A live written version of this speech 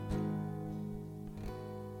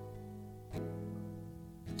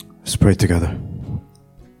Let's pray together.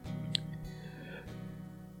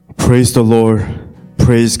 Praise the Lord.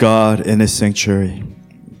 Praise God in His sanctuary.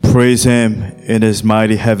 Praise Him in His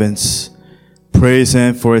mighty heavens. Praise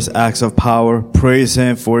Him for His acts of power. Praise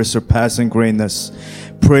Him for His surpassing greatness.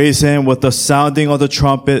 Praise Him with the sounding of the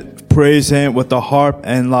trumpet. Praise Him with the harp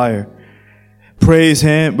and lyre. Praise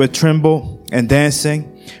Him with timbrel and dancing.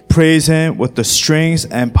 Praise Him with the strings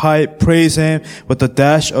and pipe. Praise Him with the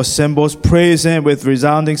dash of cymbals. Praise Him with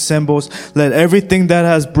resounding cymbals. Let everything that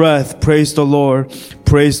has breath praise the Lord.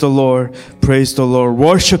 Praise the Lord. Praise the Lord.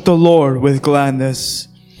 Worship the Lord with gladness.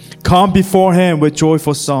 Come before Him with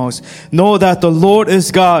joyful songs. Know that the Lord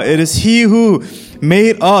is God. It is He who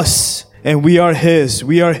made us, and we are His.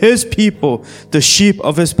 We are His people, the sheep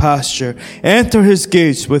of His pasture. Enter His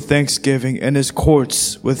gates with thanksgiving and His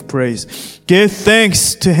courts with praise. Give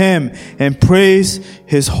thanks to Him and praise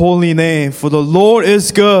His holy name. For the Lord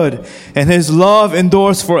is good, and His love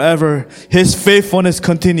endures forever. His faithfulness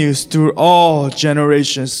continues through all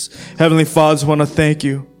generations. Heavenly Father, I want to thank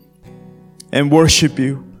You and worship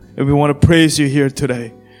You. And we want to praise You here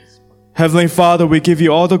today. Heavenly Father, we give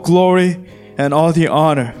You all the glory and all the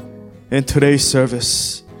honor in today's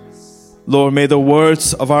service. Lord, may the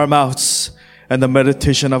words of our mouths and the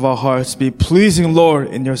meditation of our hearts be pleasing, Lord,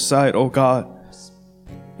 in Your sight, O God.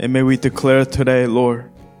 And may we declare today,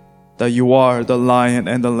 Lord, that You are the Lion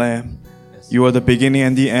and the Lamb. You are the beginning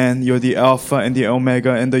and the end. You're the Alpha and the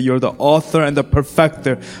Omega, and You're the author and the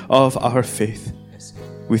perfecter of our faith.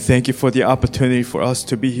 We thank You for the opportunity for us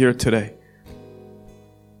to be here today,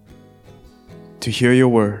 to hear Your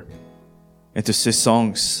word, and to sing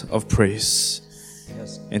songs of praise,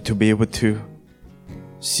 and to be able to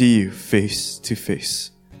see You face to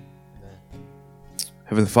face.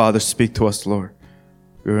 Heavenly Father, speak to us, Lord.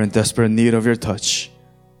 We are in desperate need of Your touch.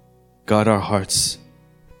 Guard our hearts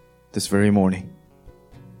this very morning.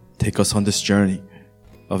 Take us on this journey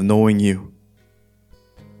of knowing You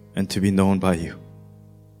and to be known by You.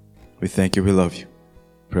 We thank You, we love You.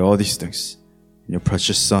 Pray all these things in Your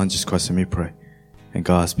precious Son, Jesus Christ, and we pray. And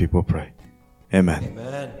God's people pray. Amen.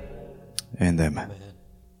 Amen. And amen.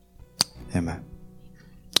 Amen.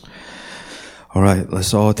 All right,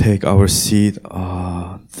 let's all take our seat.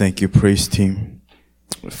 Thank you, praise team,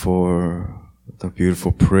 for the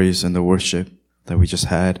beautiful praise and the worship that we just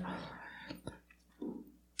had.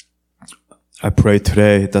 I pray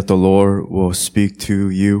today that the Lord will speak to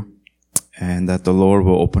you, and that the Lord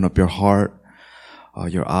will open up your heart,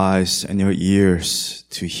 your eyes, and your ears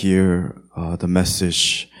to hear the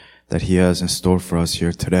message that He has in store for us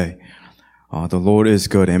here today. The Lord is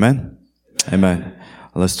good. Amen? Amen.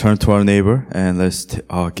 Let's turn to our neighbor and let's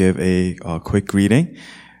give a quick greeting,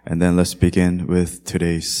 and then let's begin with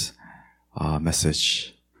today's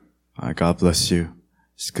message. God bless you.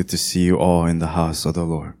 It's good to see you all in the house of the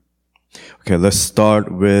Lord. Okay, let's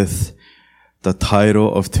start with the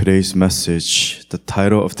title of today's message. The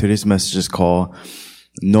title of today's message is called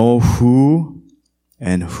Know Who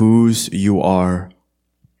and Whose You Are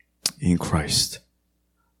in Christ.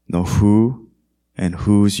 Know who and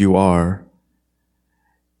whose you are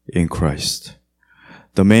in Christ.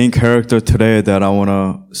 The main character today that I want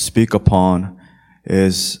to speak upon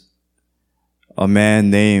is a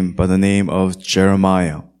man named by the name of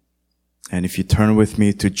Jeremiah. And if you turn with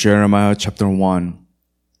me to Jeremiah chapter 1,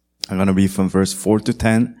 I'm going to read from verse 4 to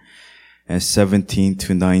 10 and 17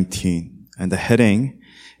 to 19. And the heading,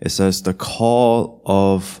 it says, The Call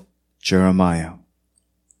of Jeremiah.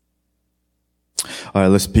 All right,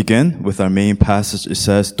 let's begin with our main passage. It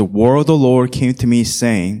says, The word of the Lord came to me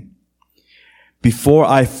saying, Before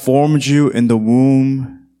I formed you in the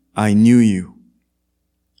womb, I knew you.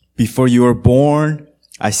 Before you were born,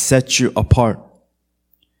 I set you apart.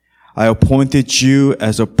 I appointed you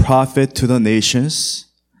as a prophet to the nations.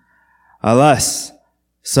 Alas,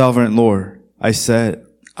 sovereign Lord, I said,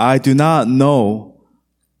 I do not know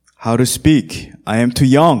how to speak. I am too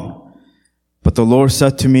young. But the Lord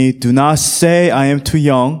said to me, Do not say I am too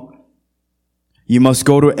young. You must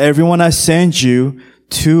go to everyone I send you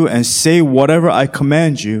to and say whatever I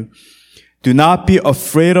command you. Do not be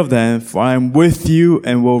afraid of them, for I am with you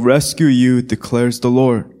and will rescue you, declares the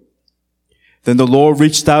Lord. Then the Lord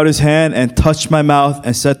reached out His hand and touched my mouth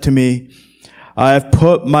and said to me, I have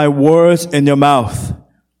put my words in your mouth.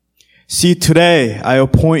 See, today I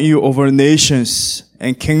appoint you over nations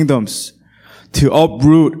and kingdoms, to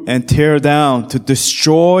uproot and tear down, to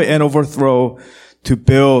destroy and overthrow, to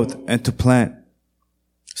build and to plant.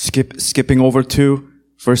 Skipping over to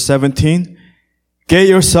verse 17. Get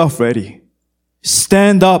yourself ready.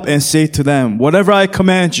 Stand up and say to them, whatever I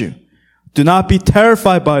command you, do not be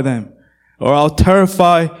terrified by them, or I'll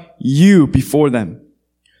terrify you before them.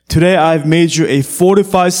 Today I've made you a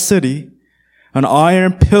fortified city, an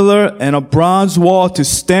iron pillar and a bronze wall to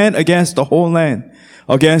stand against the whole land,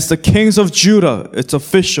 against the kings of Judah, its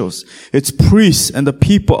officials, its priests, and the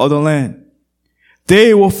people of the land.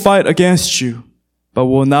 They will fight against you, but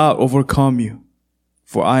will not overcome you.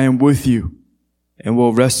 For I am with you and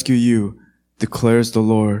will rescue you, declares the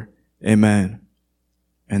Lord. Amen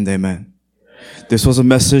and amen. This was a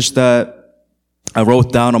message that I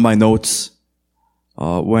wrote down on my notes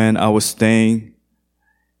when I was staying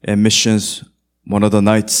in missions one of the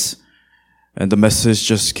nights. And the message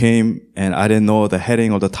just came, and I didn't know the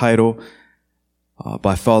heading or the title, but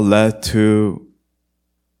I felt led to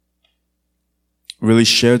really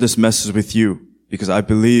share this message with you, because I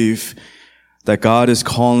believe that God is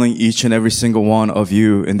calling each and every single one of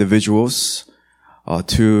you individuals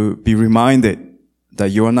to be reminded that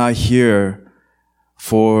you are not here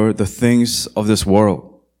for the things of this world,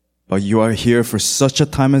 but you are here for such a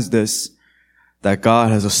time as this, that God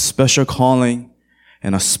has a special calling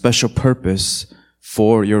and a special purpose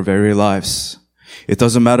for your very lives. It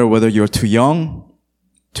doesn't matter whether you're too young,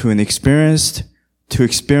 too inexperienced, too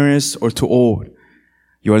experienced, or too old.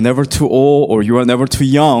 You are never too old or you are never too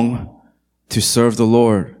young to serve the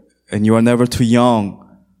Lord. And you are never too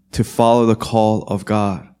young to follow the call of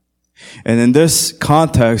God. And in this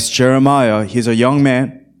context, Jeremiah, he's a young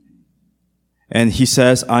man. And he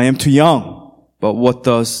says, I am too young. But what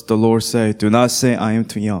does the Lord say? Do not say, I am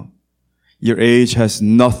too young. Your age has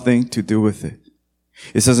nothing to do with it.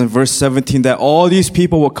 It says in verse 17 that all these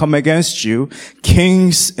people will come against you,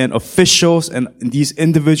 kings and officials and these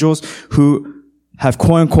individuals who have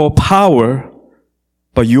quote unquote power,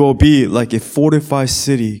 but you will be like a fortified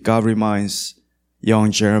city, God reminds young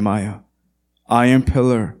Jeremiah. Iron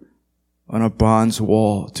pillar on a bronze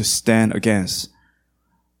wall to stand against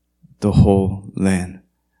the whole land.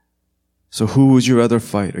 So who would you rather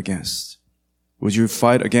fight against? Would you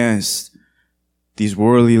fight against these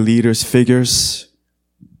worldly leaders, figures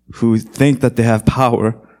who think that they have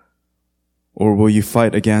power, or will you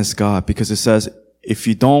fight against God? Because it says, if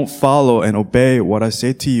you don't follow and obey what I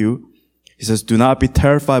say to you, he says, do not be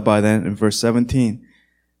terrified by them in verse 17,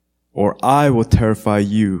 or I will terrify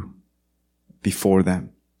you before them.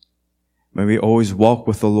 May we always walk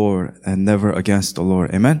with the Lord and never against the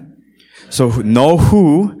Lord. Amen? So know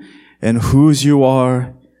who and whose you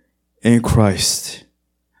are in Christ.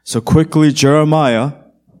 So quickly, Jeremiah,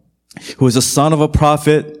 who is the son of a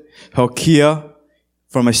prophet, Hilkiah,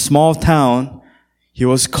 from a small town, he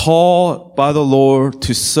was called by the Lord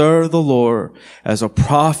to serve the Lord as a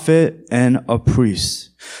prophet and a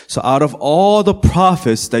priest. So out of all the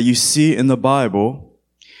prophets that you see in the Bible,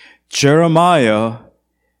 Jeremiah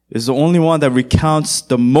is the only one that recounts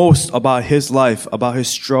the most about his life, about his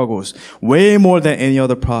struggles, way more than any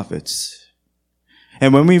other prophets.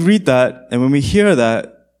 And when we read that, and when we hear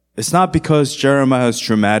that, it's not because Jeremiah is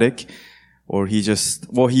dramatic, or he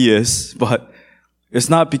is, but it's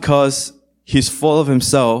not because he's full of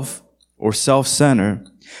himself or self-centered.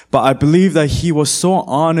 But I believe that he was so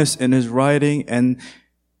honest in his writing and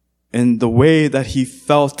in the way that he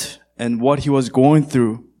felt and what he was going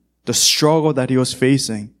through, the struggle that he was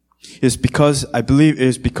facing, is because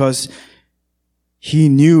he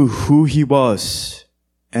knew who he was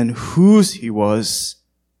and whose he was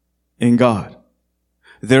in God.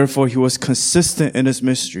 Therefore, he was consistent in his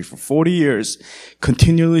ministry for 40 years,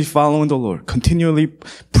 continually following the Lord, continually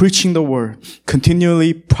preaching the word,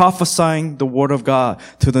 continually prophesying the word of God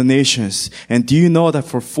to the nations. And do you know that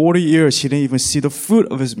for 40 years, he didn't even see the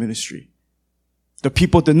fruit of his ministry? The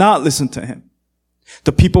people did not listen to him.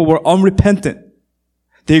 The people were unrepentant.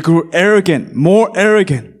 They grew arrogant, more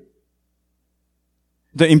arrogant.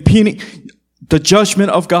 The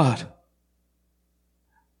judgment of God,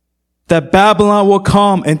 that Babylon will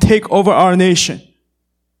come and take over our nation.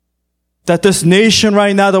 That this nation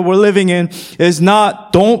right now that we're living in is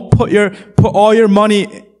not, don't put all your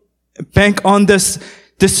money, bank on this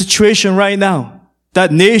situation right now.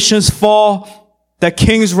 That nations fall, that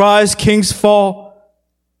kings rise, kings fall,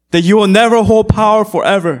 that you will never hold power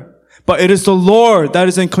forever. But it is the Lord that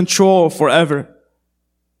is in control forever.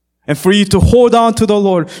 And for you to hold on to the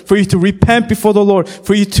Lord, for you to repent before the Lord,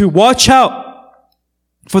 for you to watch out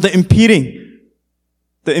for the impeding,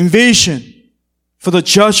 the invasion, for the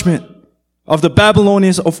judgment of the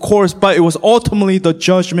Babylonians, of course, but it was ultimately the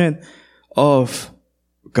judgment of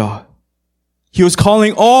God. He was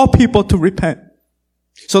calling all people to repent.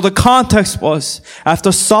 So the context was,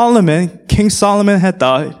 after King Solomon had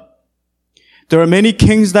died, there are many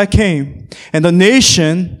kings that came, and the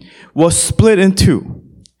nation was split in two.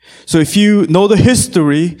 So if you know the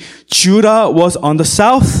history, Judah was on the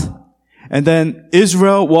south, and then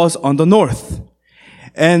Israel was on the north.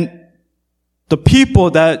 And the people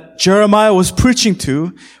that Jeremiah was preaching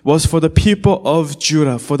to was for the people of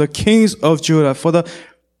Judah, for the kings of Judah, for the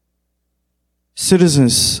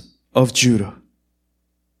citizens of Judah.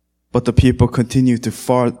 But the people continued to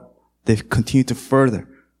further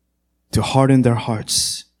to harden their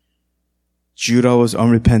hearts. Judah was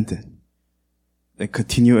unrepentant. They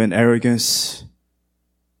continue in arrogance,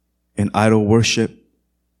 in idol worship.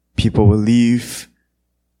 People will leave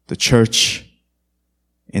the church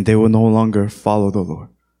and they will no longer follow the Lord.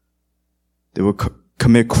 They will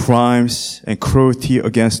commit crimes and cruelty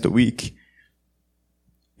against the weak,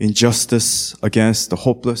 injustice against the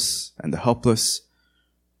hopeless and the helpless,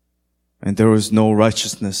 and there was no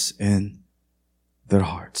righteousness in their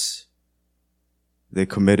hearts. They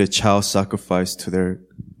committed child sacrifice to their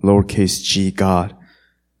lowercase g God,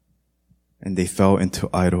 and they fell into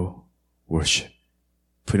idol worship.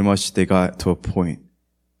 Pretty much they got to a point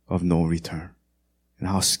of no return. And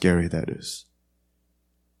how scary that is.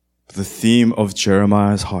 The theme of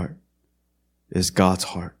Jeremiah's heart is God's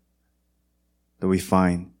heart that we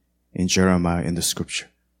find in Jeremiah in the scripture.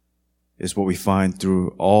 Is what we find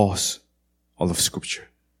through all of scripture,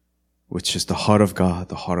 which is the heart of God,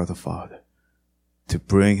 the heart of the Father, to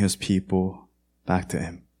bring his people back to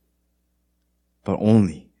him. But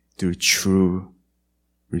only through true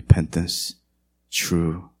repentance.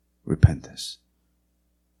 True repentance.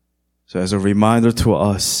 So as a reminder to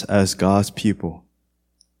us as God's people,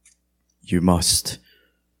 you must,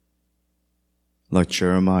 like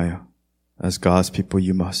Jeremiah, as God's people,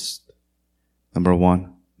 you must, number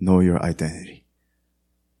one, know your identity.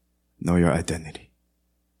 Know your identity.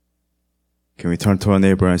 Can we turn to our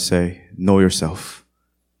neighbor and say, know yourself?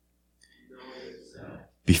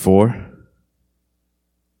 Before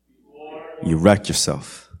you wreck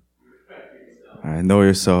yourself. All right, know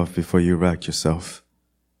yourself before you wreck yourself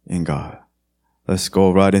in God. Let's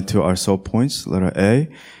go right into our soul points. Letter A.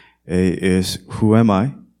 A is, who am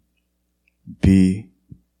I? B,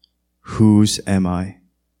 whose am I?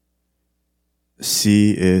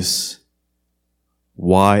 C is,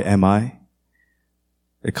 why am I?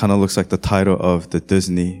 It kind of looks like the title of the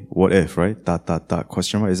Disney What If, right? ...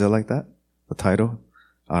 question mark. Is it like that? The title?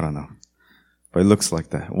 I don't know. But it looks like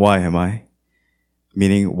that. Why am I?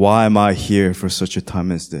 Meaning, why am I here for such a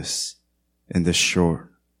time as this? In this short,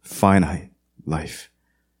 finite life.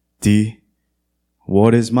 D,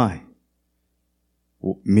 what is my?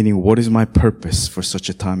 Meaning, what is my purpose for such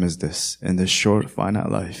a time as this? In this short, finite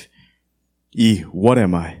life. E, what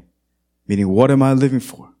am I? Meaning, what am I living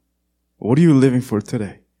for? What are you living for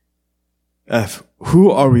today? F,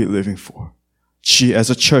 who are we living for? G, as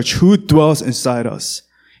a church, who dwells inside us?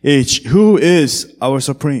 H, who is our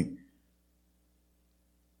supreme?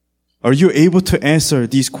 Are you able to answer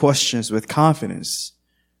these questions with confidence?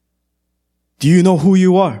 Do you know who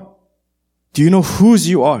you are? Do you know whose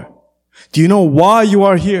you are? Do you know why you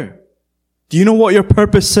are here? Do you know what your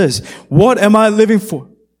purpose is? What am I living for?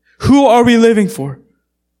 Who are we living for?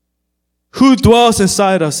 Who dwells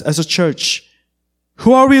inside us as a church?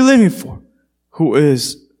 Who are we living for? Who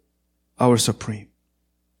is our supreme?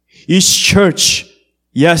 Each church,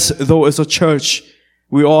 yes, though it's a church,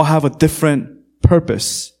 we all have a different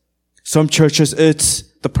purpose. Some churches,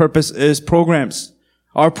 the purpose is programs.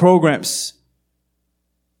 Our programs.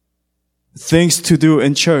 Things to do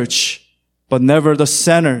in church, but never the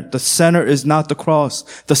center. The center is not the cross.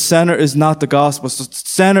 The center is not the gospel. The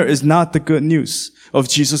center is not the good news of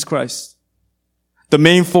Jesus Christ. The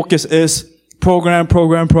main focus is programs,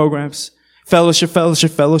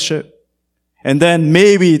 fellowship. And then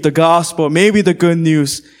maybe the gospel, maybe the good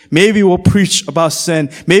news, maybe we'll preach about sin,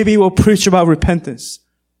 maybe we'll preach about repentance.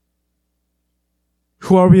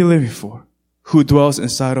 Who are we living for? Who dwells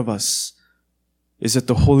inside of us? Is it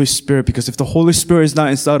the Holy Spirit? Because if the Holy Spirit is not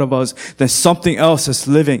inside of us, then something else is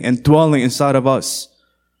living and dwelling inside of us.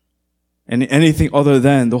 And anything other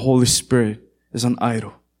than the Holy Spirit is an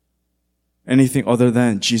idol. Anything other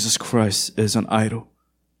than Jesus Christ is an idol.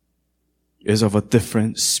 Is of a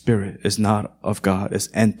different spirit, is not of God, is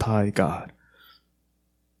anti-God.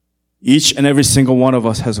 Each and every single one of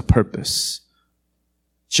us has a purpose.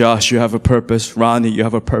 Josh, you have a purpose. Ronnie, you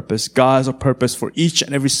have a purpose. God has a purpose for each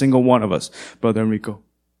and every single one of us. Brother Enrico.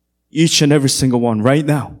 Each and every single one right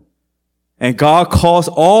now. And God calls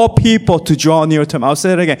all people to draw near to Him. I'll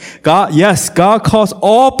say it again. God calls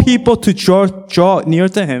all people to draw near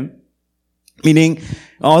to Him. Meaning, in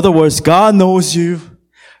other words, God knows you.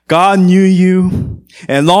 God knew you.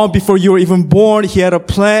 And long before you were even born, He had a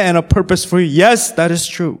plan and a purpose for you. Yes, that is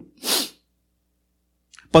true.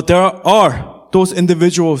 But there are those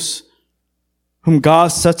individuals whom God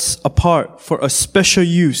sets apart for a special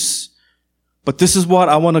use. But this is what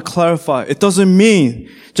I want to clarify. It doesn't mean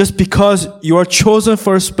just because you are chosen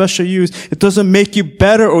for a special use, it doesn't make you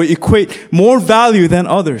better or equate more value than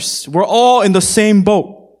others. We're all in the same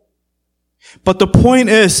boat. But the point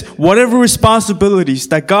is, whatever responsibilities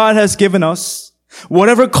that God has given us,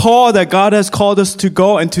 whatever call that God has called us to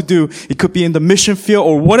go and to do, it could be in the mission field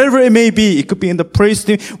or whatever it may be. It could be in the praise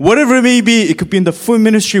team, whatever it may be. It could be in the food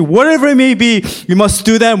ministry, whatever it may be. We must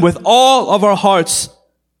do them with all of our hearts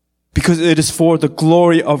because it is for the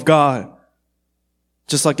glory of God.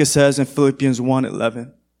 Just like it says in Philippians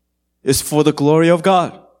 1:11. It's for the glory of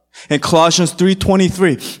God. In Colossians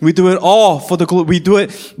 3:23, we do it all for the glory. We do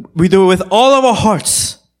it with all of our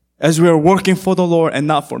hearts as we are working for the Lord and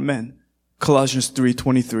not for men. Colossians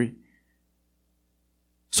 3:23.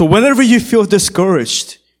 So whenever you feel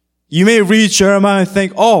discouraged, you may read Jeremiah and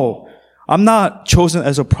think, oh, I'm not chosen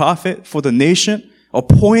as a prophet for the nation,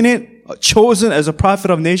 appointed, chosen as a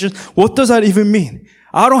prophet of nations. What does that even mean?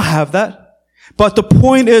 I don't have that. But the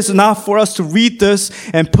point is not for us to read this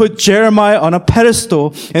and put Jeremiah on a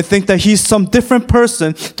pedestal and think that he's some different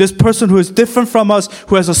person, this person who is different from us,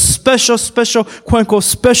 who has a special, quote unquote,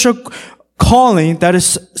 special calling that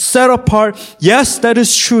is set apart. Yes, that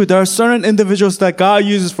is true. There are certain individuals that God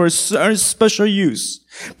uses for a certain special use.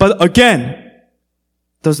 But again,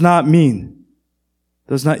 does not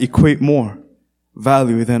equate more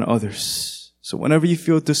value than others. So whenever you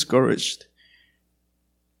feel discouraged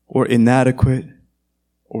or inadequate,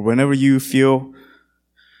 or whenever you feel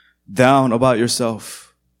down about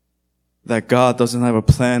yourself, that God doesn't have a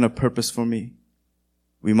plan or purpose for me,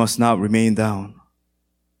 we must not remain down.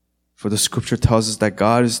 For the scripture tells us that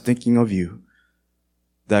God is thinking of you,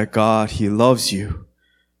 that God, He loves you,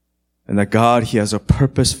 and that God, He has a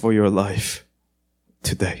purpose for your life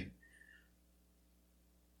today.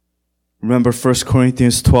 Remember 1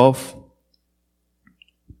 Corinthians 12,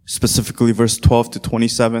 specifically verse 12 to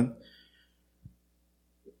 27.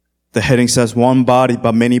 The heading says, one body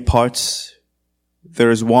but many parts. There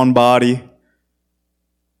is one body.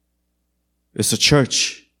 It's a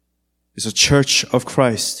church. It's a church of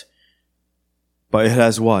Christ. But it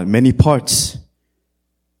has what? Many parts.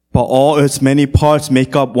 But all its many parts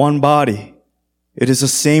make up one body. It is the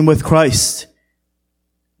same with Christ.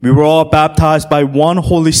 We were all baptized by one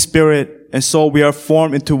Holy Spirit, and so we are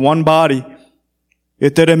formed into one body.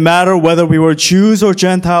 It didn't matter whether we were Jews or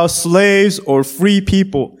Gentiles, slaves or free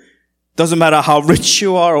people. Doesn't matter how rich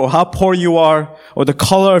you are or how poor you are, or the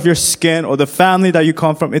color of your skin or the family that you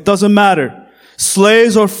come from. It doesn't matter.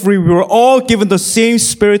 Slaves or free, we were all given the same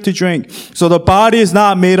Spirit to drink. So the body is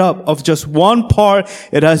not made up of just one part.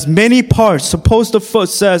 It has many parts. Suppose the foot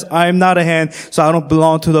says, I am not a hand, so I don't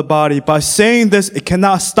belong to the body. By saying this, it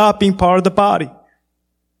cannot stop being part of the body.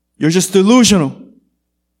 You're just delusional.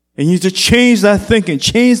 And you need to change that thinking,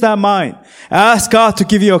 change that mind. Ask God to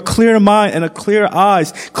give you a clear mind and a clear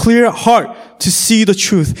eyes, clear heart to see the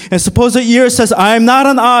truth. And suppose the ear says, I am not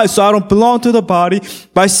an eye, so I don't belong to the body.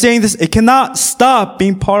 By saying this, it cannot stop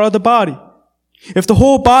being part of the body. If the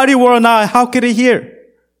whole body were an eye, how could it hear?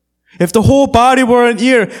 If the whole body were an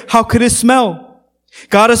ear, how could it smell?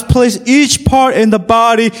 God has placed each part in the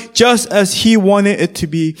body just as He wanted it to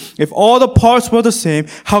be. If all the parts were the same,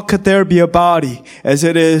 how could there be a body? As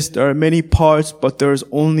it is, there are many parts, but there is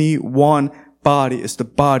only one body. It's the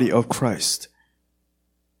body of Christ.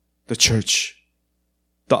 The church.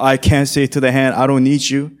 The eye can't say to the hand, I don't need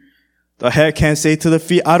you. The head can't say to the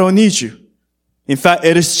feet, I don't need you. In fact,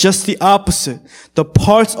 it is just the opposite. The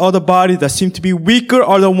parts of the body that seem to be weaker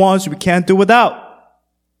are the ones we can't do without.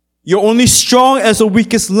 You're only strong as the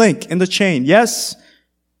weakest link in the chain. Yes?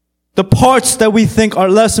 The parts that we think are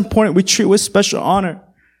less important, we treat with special honor.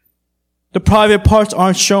 The private parts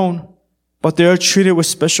aren't shown, but they are treated with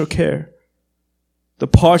special care. The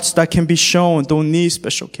parts that can be shown don't need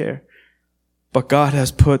special care. But God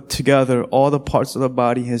has put together all the parts of the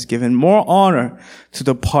body, has given more honor to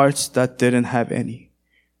the parts that didn't have any.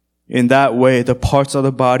 In that way, the parts of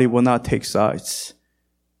the body will not take sides.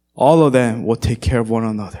 All of them will take care of one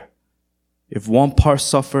another. If one part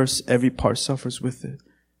suffers, every part suffers with it.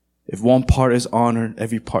 If one part is honored,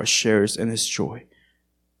 every part shares in its joy.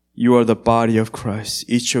 You are the body of Christ.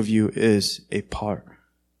 Each of you is a part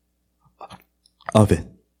of it.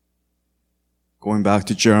 Going back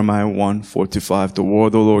to Jeremiah 1:4-5, the word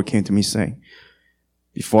of the Lord came to me saying,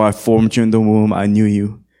 before I formed you in the womb, I knew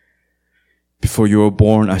you. Before you were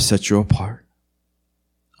born, I set you apart.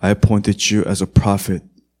 I appointed you as a prophet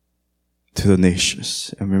to the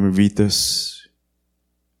nations. And when we read this,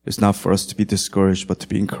 it's not for us to be discouraged, but to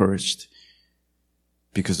be encouraged.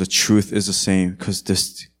 Because the truth is the same. Because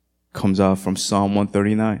this Comes out from Psalm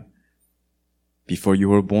 139. Before you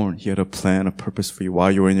were born, He had a plan, a purpose for you.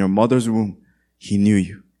 While you were in your mother's womb, He knew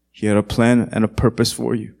you. He had a plan and a purpose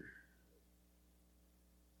for you.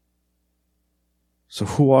 So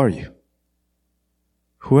who are you?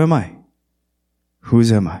 Who am I?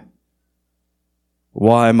 Whose am I?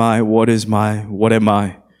 Why am I? What is my? What am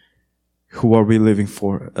I? Who are we living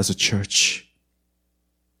for as a church?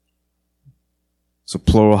 So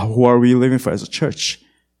plural, who are we living for as a church?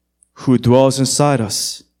 Who dwells inside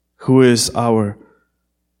us? Who is our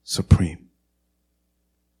supreme?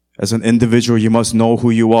 As an individual, you must know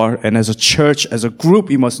who you are. And as a church, as a group,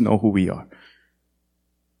 you must know who we are.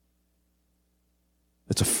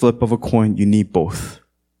 It's a flip of a coin. You need both.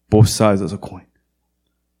 Both sides of the coin.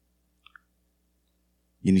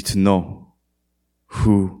 You need to know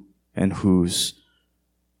who and whose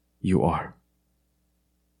you are.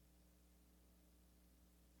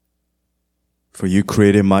 For you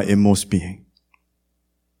created my inmost being.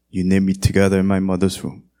 You knit me together in my mother's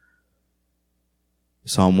womb.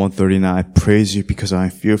 Psalm 139, I praise you because I am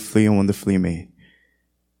fearfully and wonderfully made.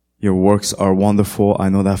 Your works are wonderful. I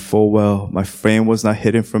know that full well. My frame was not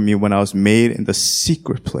hidden from you when I was made in the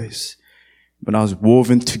secret place. When I was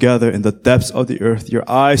woven together in the depths of the earth, your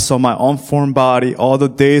eyes saw my unformed body. All the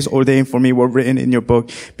days ordained for me were written in your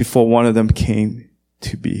book before one of them came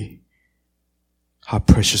to be. How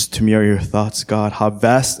precious to me are your thoughts, God. How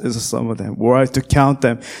vast is the sum of them. Were I to count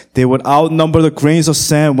them, they would outnumber the grains of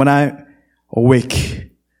sand. When I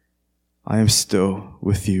awake, I am still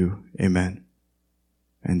with you. Amen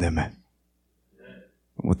and amen.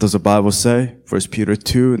 What does the Bible say? 1 Peter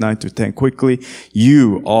 2, 9-10. Quickly,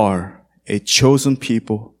 you are a chosen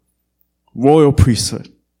people, royal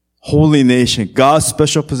priesthood, holy nation, God's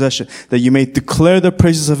special possession, that you may declare the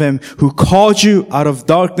praises of Him who called you out of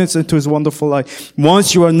darkness into His wonderful light.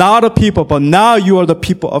 Once you were not a people, but now you are the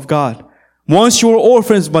people of God. Once you were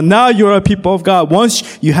orphans, but now you are a people of God.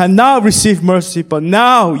 Once you had not received mercy, but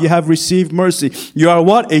now you have received mercy. You are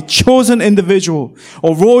what? A chosen individual,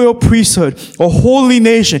 a royal priesthood, a holy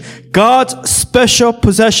nation, God's special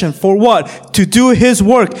possession. For what? To do His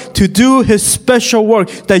work, to do His special work,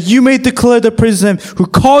 that you may declare the praises of Him who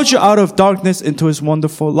called you out of darkness into His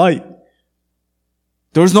wonderful light.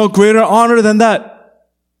 There's no greater honor than that.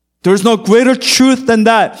 There's no greater truth than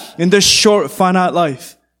that in this short, finite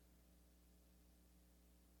life.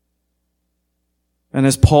 And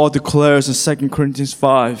as Paul declares in 2 Corinthians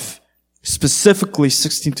 5, specifically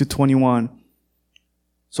 16-21,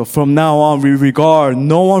 so from now on we regard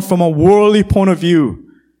no one from a worldly point of view.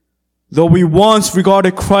 Though we once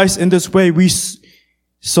regarded Christ in this way, we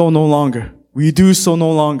so no longer. We do so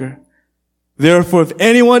no longer. Therefore, if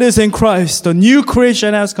anyone is in Christ, the new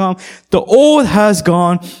creation has come, the old has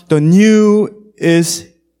gone, the new is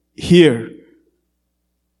here.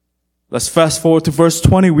 Let's fast forward to verse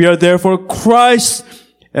 20. We are therefore Christ's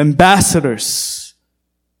ambassadors,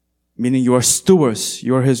 meaning you are stewards,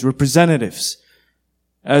 you are His representatives.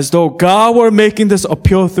 As though God were making this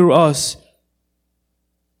appeal through us,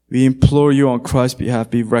 we implore you on Christ's behalf,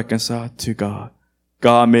 be reconciled to God.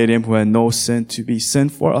 God made Him who had no sin to be sin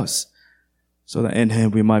for us, so that in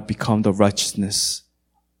Him we might become the righteousness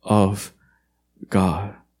of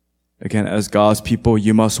God. Again, as God's people,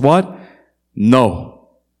 you must what? Know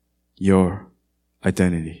your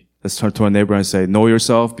identity. Let's turn to our neighbor and say, know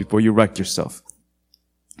yourself before you wreck yourself.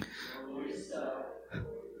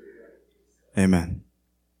 Amen.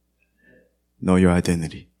 Know your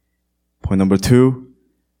identity. Point number 2,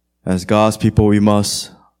 as God's people, we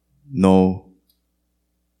must know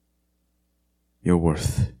your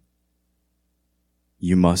worth.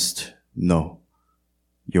 You must know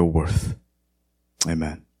your worth.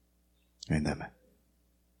 Amen. And amen.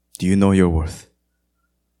 Do you know your worth?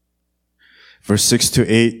 Verse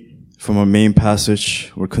 6-8 from our main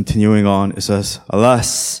passage, we're continuing on. It says,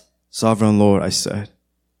 Alas, sovereign Lord, I said,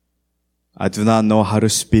 I do not know how to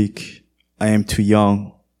speak. I am too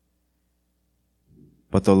young.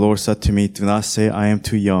 But the Lord said to me, do not say I am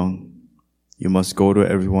too young. You must go to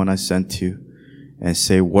everyone I sent to and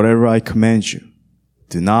say whatever I command you.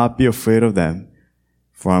 Do not be afraid of them,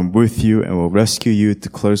 for I am with you and will rescue you,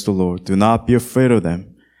 declares the Lord. Do not be afraid of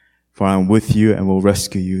them, for I am with you and will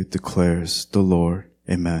rescue you, declares the Lord.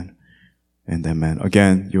 Amen and amen.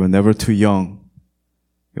 Again, you are never too young.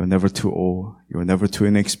 You are never too old. You are never too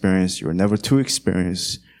inexperienced. You are never too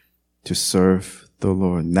experienced to serve the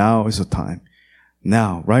Lord. Now is the time.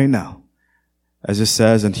 Now, right now. As it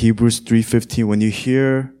says in Hebrews 3:15, when you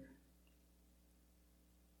hear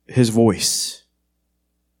His voice,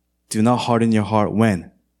 do not harden your heart.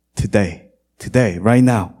 When? Today. Today, right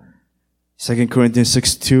now. 2 Corinthians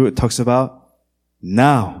 6:2, it talks about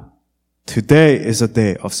now. Today is a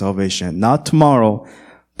day of salvation. Not tomorrow,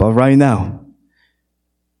 but right now.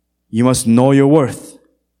 You must know your worth.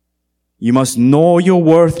 You must know your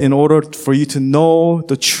worth in order for you to know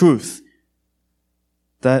the truth.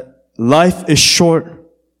 That life is short,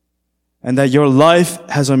 and that your life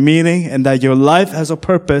has a meaning, and that your life has a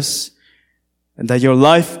purpose, and that your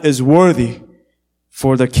life is worthy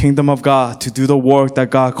for the kingdom of God, to do the work that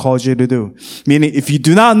God calls you to do. Meaning, if you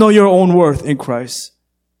do not know your own worth in Christ,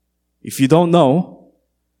 if you don't know,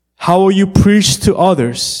 how will you preach to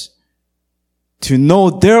others to know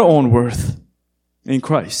their own worth in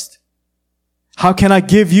Christ? How can I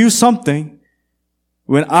give you something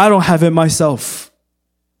when I don't have it myself?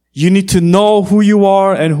 You need to know who you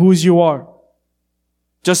are and whose you are.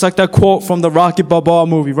 Just like that quote from the Rocky Balboa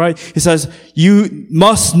movie, right? It says, you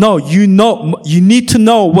must know, you need to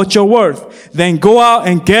know what you're worth. Then go out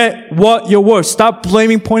and get what you're worth. Stop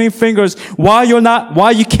blaming, pointing fingers, why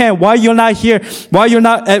you can't, why you're not here, why you're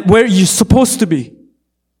not at where you're supposed to be.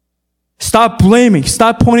 Stop blaming,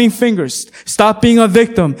 stop pointing fingers, stop being a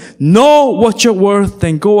victim. Know what you're worth,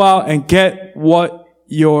 then go out and get what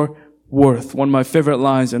you're worth. One of my favorite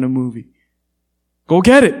lines in a movie. Go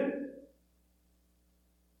get it.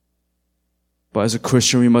 But as a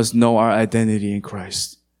Christian, we must know our identity in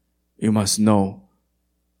Christ. We must know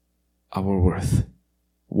our worth.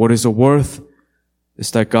 What is the worth?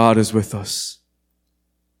 It's that God is with us.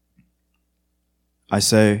 I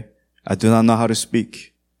say, I do not know how to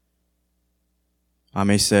speak. I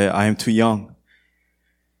may say, I am too young.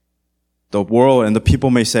 The world and the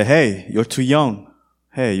people may say, hey, you're too young.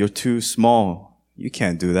 Hey, you're too small. You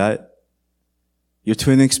can't do that. You're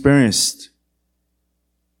too inexperienced.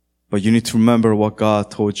 But you need to remember what God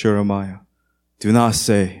told Jeremiah. Do not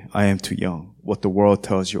say, I am too young, what the world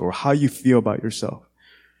tells you or how you feel about yourself.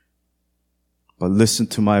 But listen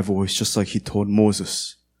to my voice, just like he told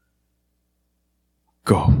Moses.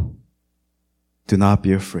 Go. Do not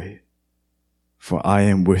be afraid, for I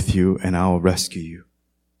am with you and I will rescue you.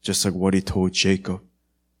 Just like what he told Jacob.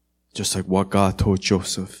 Just like what God told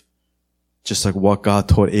Joseph. Just like what God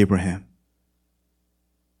told Abraham.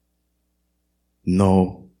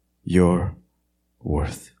 Know your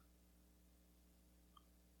worth.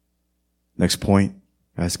 Next point,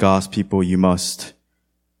 as God's people, you must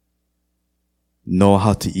know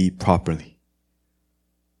how to eat properly.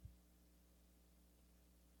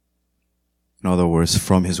 In other words,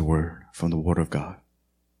 from His Word, from the Word of God.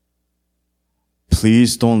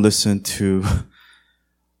 Please don't listen to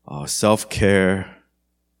self-care,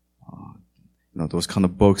 those kind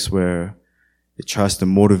of books where it tries to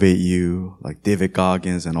motivate you, like David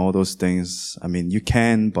Goggins and all those things. I mean, you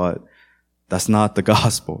can, but that's not the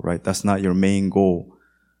gospel, right? That's not your main goal.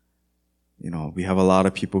 We have a lot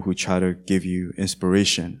of people who try to give you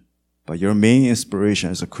inspiration, but your main inspiration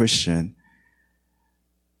as a Christian,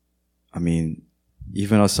 I mean,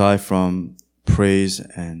 even aside from praise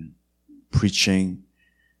and preaching,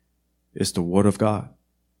 is the Word of God.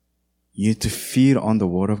 You need to feed on the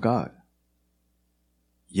Word of God.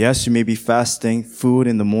 Yes, you may be fasting food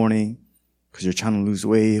in the morning because you're trying to lose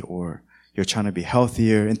weight or you're trying to be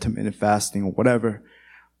healthier, intermittent fasting or whatever.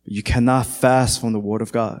 But you cannot fast from the Word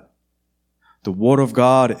of God. The Word of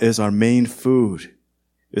God is our main food.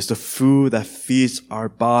 It's the food that feeds our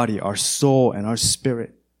body, our soul, and our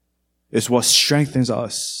spirit. It's what strengthens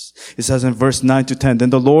us. It says in verse 9 to 10, Then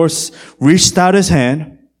the Lord reached out His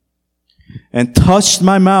hand and touched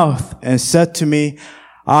my mouth and said to me,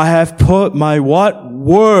 I have put my what?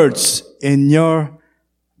 Words in your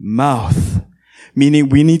mouth. Meaning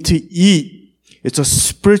we need to eat. It's a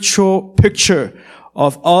spiritual picture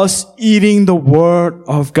of us eating the Word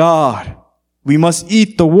of God. We must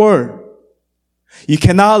eat the Word. You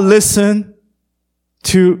cannot listen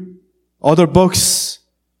to other books.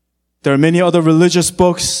 There are many other religious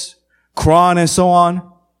books, Quran and so on.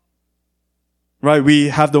 Right? We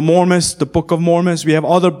have the Mormons, the Book of Mormons. We have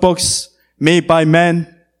other books made by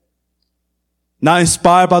men, not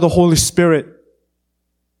inspired by the Holy Spirit.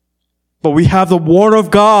 But we have the Word of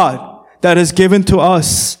God that is given to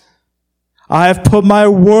us. I have put my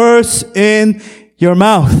words in your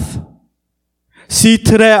mouth. See,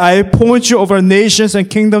 today I appoint you over nations and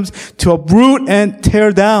kingdoms to uproot and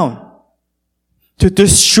tear down, to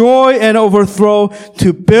destroy and overthrow,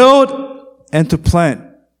 to build and to plant.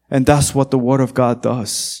 And that's what the Word of God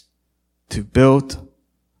does. To build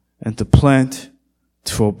and to plant,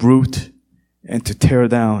 to uproot and to tear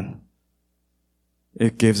down.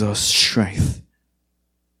 It gives us strength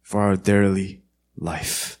for our daily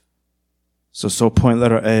life. So point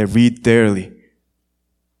letter A, read daily.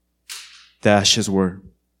 Dash His Word.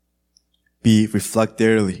 B, reflect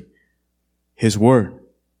daily. His Word.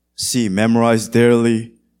 C, memorize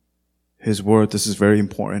daily His word. This is very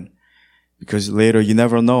important because later you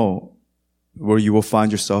never know where you will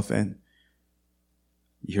find yourself in.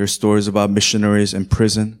 You hear stories about missionaries in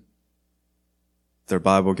prison. Their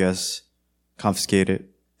Bible gets confiscated.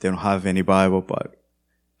 They don't have any Bible, but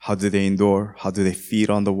how do they endure? How do they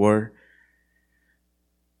feed on the word?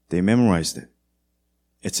 They memorized it.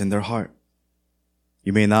 It's in their heart.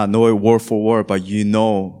 You may not know it word for word, but you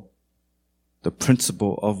know the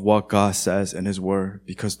principle of what God says in His word,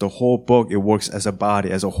 because the whole book, it works as a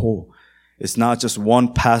body, as a whole. It's not just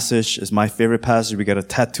one passage. It's my favorite passage. We get a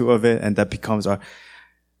tattoo of it and that becomes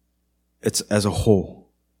it's as a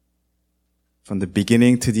whole. From the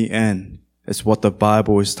beginning to the end, it's what the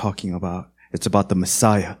Bible is talking about. It's about the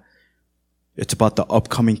Messiah. It's about the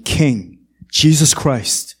upcoming King, Jesus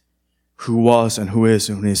Christ, who was and who is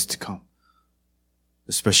to come.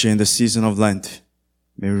 Especially in the season of Lent,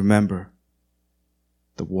 may remember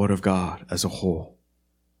the Word of God as a whole.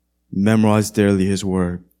 Memorize daily His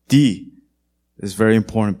word. D is very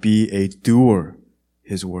important. Be a doer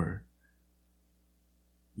His word.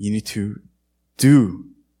 You need to do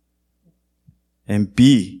and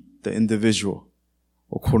be the individual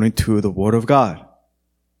according to the Word of God.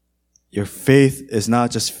 Your faith is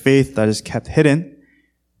not just faith that is kept hidden,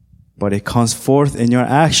 but it comes forth in your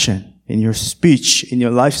action, in your speech, in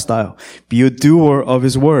your lifestyle. Be a doer of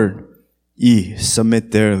His word. E, submit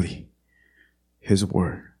daily His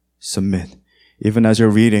word. Submit. Even as you're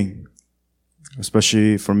reading,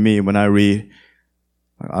 especially for me, when I read,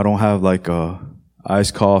 I don't have like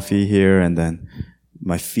iced coffee here and then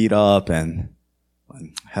my feet up and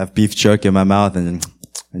have beef jerky in my mouth and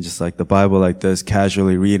just like the Bible like this,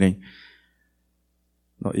 casually reading.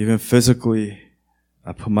 No, even physically,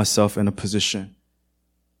 I put myself in a position.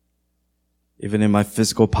 Even in my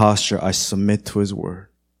physical posture, I submit to His word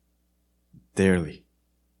daily.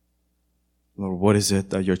 Lord, what is it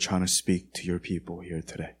that you're trying to speak to your people here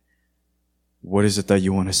today? What is it that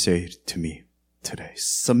you want to say to me today?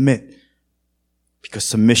 Submit. Because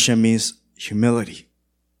submission means humility.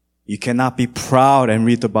 You cannot be proud and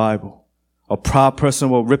read the Bible. A proud person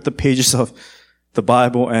will rip the pages of the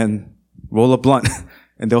Bible and roll a blunt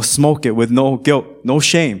and they'll smoke it with no guilt, no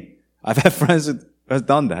shame. I've had friends who have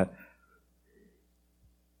done that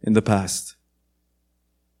in the past.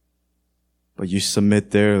 But you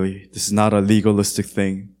submit daily. This is not a legalistic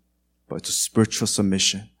thing, but it's a spiritual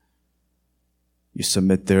submission. You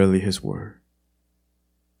submit daily His word.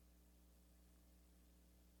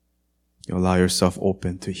 You allow yourself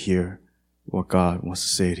open to hear what God wants to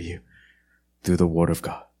say to you through the Word of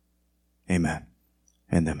God. Amen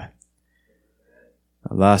and amen.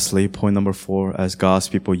 Lastly, point number 4, as God's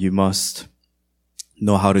people, you must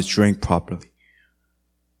know how to drink properly.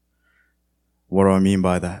 What do I mean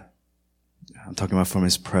by that? I'm talking about from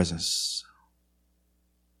His presence.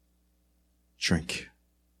 Drink.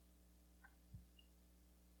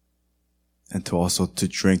 And to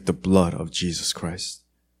drink the blood of Jesus Christ.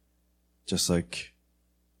 Just like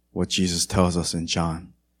what Jesus tells us in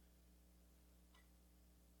John.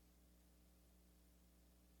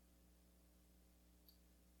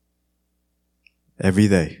 Every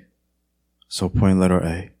day. So point letter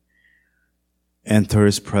A. Enter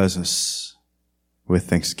His presence with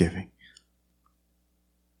thanksgiving.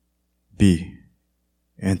 B.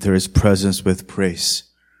 Enter His presence with praise.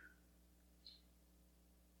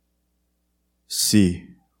 C.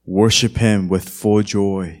 Worship Him with full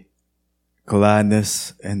joy,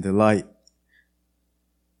 gladness, and delight.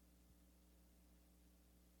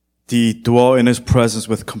 D. Dwell in His presence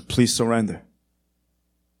with complete surrender.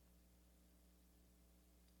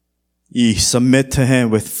 E. Submit to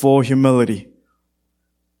Him with full humility.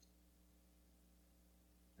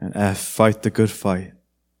 And F. Fight the good fight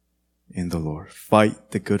in the Lord.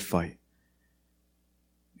 Fight the good fight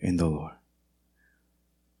in the Lord.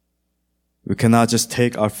 We cannot just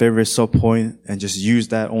take our favorite sub point and just use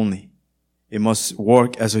that only. It must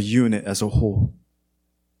work as a unit, as a whole.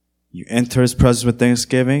 You enter His presence with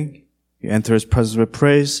thanksgiving. You enter His presence with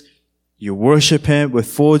praise. You worship Him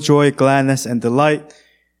with full joy, gladness, and delight.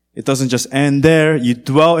 It doesn't just end there. You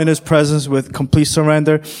dwell in His presence with complete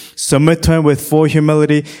surrender. Submit to Him with full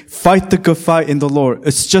humility. Fight the good fight in the Lord.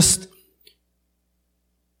 It's just,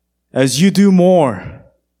 as you do more,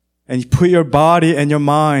 and you put your body and your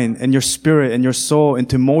mind and your spirit and your soul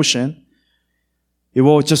into motion, it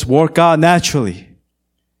will just work out naturally.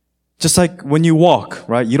 Just like when you walk,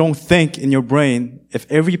 right? You don't think in your brain. If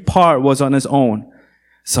every part was on its own,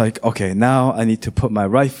 it's like, okay, now I need to put my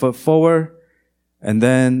right foot forward and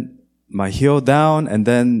then my heel down and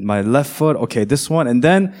then my left foot, okay, this one, and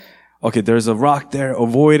then, Okay, there's a rock there,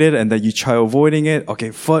 avoid it, and then you try avoiding it. Okay,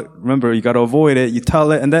 foot, remember, you gotta avoid it. You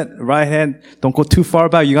tell it, and then right hand, don't go too far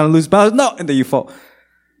back. You're gonna lose balance. No, and then you fall.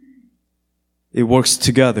 It works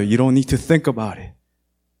together. You don't need to think about it.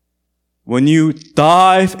 When you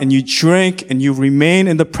dive and you drink and you remain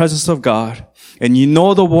in the presence of God and you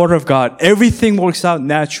know the Word of God, everything works out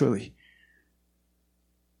naturally.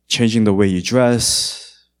 Changing the way you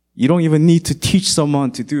dress. You don't even need to teach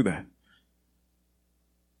someone to do that.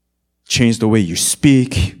 Change the way you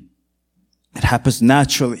speak. It happens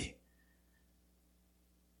naturally.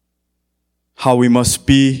 How we must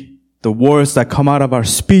be, the words that come out of our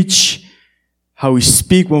speech, how we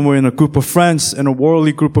speak when we're in a group of friends, in a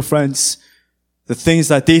worldly group of friends, the things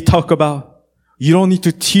that they talk about. You don't need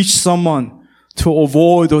to teach someone to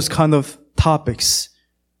avoid those kind of topics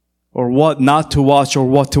or what not to watch or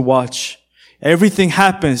what to watch. Everything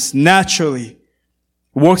happens naturally,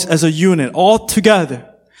 works as a unit, all together.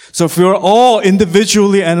 So if we are all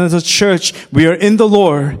individually and as a church, we are in the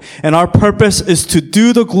Lord, and our purpose is to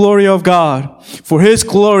do the glory of God for His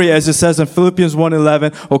glory, as it says in Philippians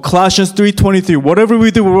 1:11 or Colossians 3:23. Whatever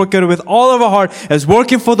we do, we work at it with all of our heart as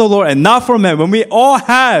working for the Lord and not for men. When we all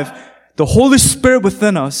have the Holy Spirit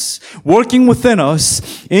within us, working within us,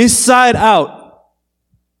 inside out,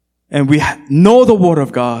 and we know the Word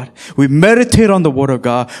of God, we meditate on the Word of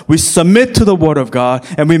God, we submit to the Word of God,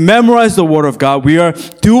 and we memorize the Word of God, we are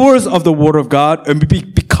doers of the Word of God, and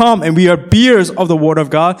we are beers of the Word of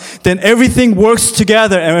God, then everything works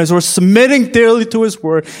together, and as we're submitting daily to His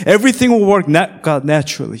Word, everything will work God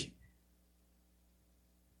naturally.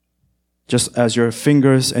 Just as your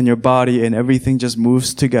fingers and your body and everything just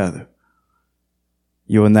moves together,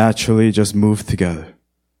 you will naturally just move together.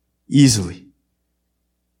 Easily.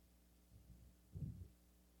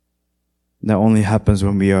 That only happens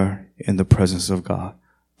when we are in the presence of God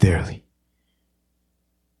daily.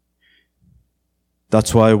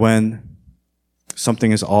 That's why when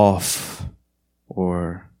something is off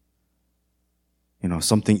or,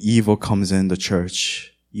 something evil comes in the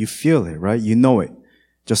church, you feel it, right? You know it.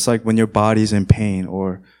 Just like when your body's in pain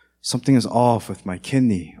or something is off with my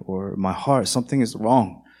kidney or my heart, something is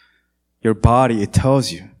wrong. Your body, it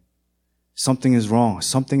tells you something is wrong.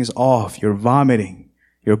 Something is off. You're vomiting.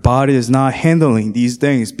 Your body is not handling these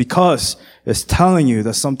things because it's telling you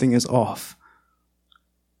that something is off.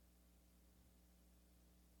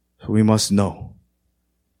 So we must know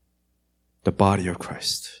the body of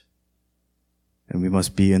Christ. And we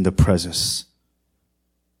must be in the presence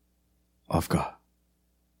of God.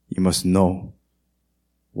 You must know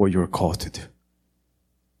what you are called to do.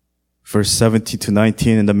 Verse 17 to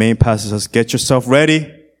 19 in the main passage says, get yourself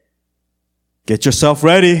ready. Get yourself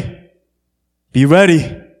ready. Be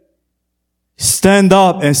ready. Stand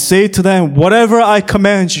up and say to them, whatever I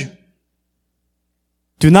command you.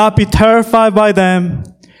 Do not be terrified by them,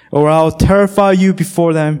 or I'll terrify you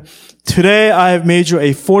before them. Today I have made you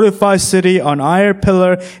a fortified city, an iron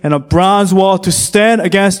pillar, and a bronze wall to stand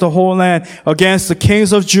against the whole land, against the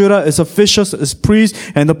kings of Judah, its officials, its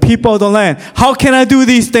priests, and the people of the land. How can I do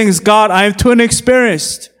these things, God? I am too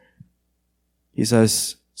inexperienced. He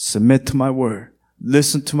says, submit to my word.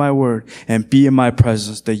 Listen to my word and be in my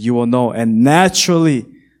presence that you will know. And naturally,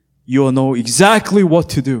 you will know exactly what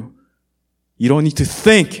to do. You don't need to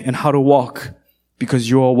think and how to walk because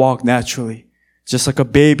you will walk naturally. Just like a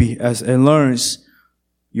baby, as it learns,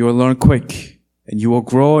 you will learn quick and you will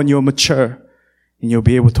grow and you'll mature and you'll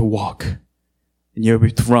be able to walk and you'll be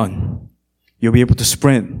able to run. You'll be able to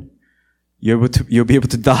sprint. You'll be able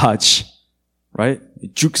to dodge, right? You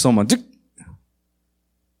juke someone.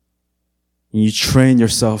 And you train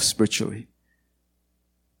yourself spiritually.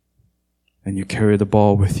 And you carry the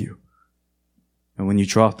ball with you. And when you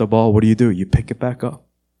drop the ball, what do? You pick it back up.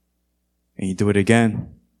 And you do it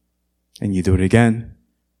again. And you do it again.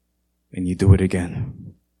 And you do it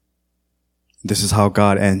again. This is how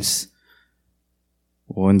God ends.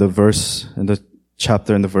 Well, in the verse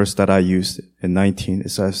that I used in 19, it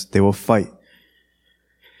says, they will fight.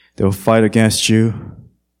 They will fight against you,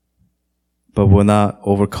 but will not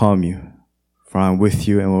overcome you. For I am with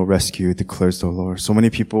you and will rescue you, declares the Lord. So many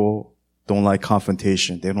people don't like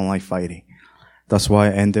confrontation. They don't like fighting. That's why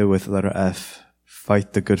I ended with letter F.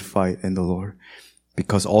 Fight the good fight in the Lord.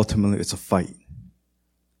 Because ultimately it's a fight.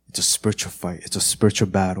 It's a spiritual fight. It's a spiritual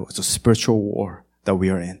battle. It's a spiritual war that we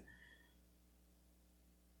are in.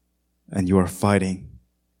 And you are fighting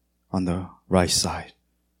on the right side.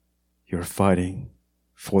 You're fighting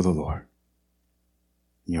for the Lord.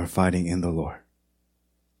 You're fighting in the Lord.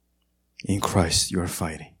 In Christ, you are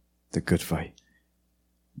fighting the good fight.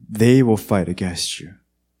 They will fight against you.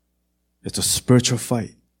 It's a spiritual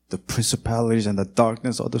fight. the principalities and the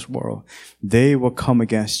darkness of this world, they will come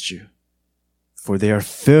against you. For they are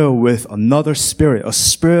filled with another spirit, a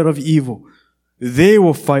spirit of evil. They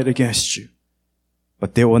will fight against you,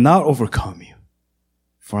 but they will not overcome you.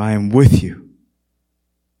 For I am with you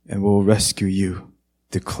and will rescue you,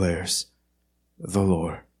 declares the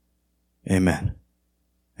Lord. Amen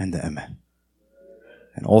and amen.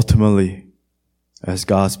 And ultimately, as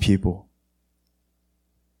God's people,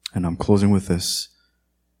 and I'm closing with this,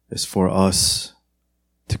 is for us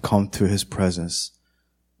to come to His presence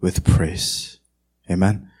with praise.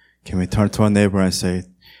 Amen. Can we turn to our neighbor and say,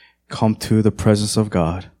 come to the presence of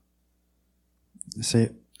God. Let's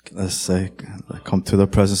say, come to the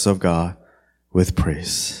presence of God with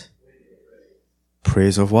praise.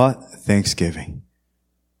 Praise of what? Thanksgiving.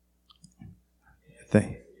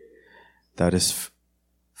 That is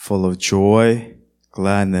full of joy,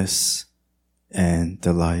 gladness, and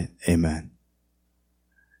delight. Amen.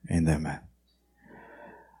 And amen.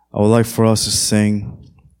 I would like for us to sing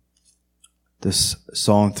this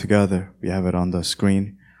song together. We have it on the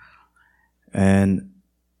screen. And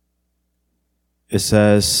it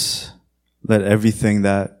says, let everything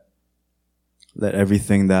that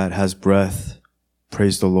has breath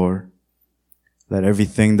praise the Lord. Let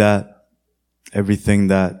everything that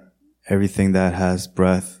has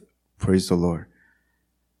breath praise the Lord.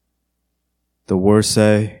 The words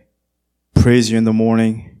say, praise you in the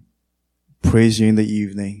morning, praise you in the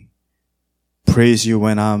evening, praise you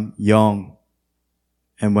when I'm young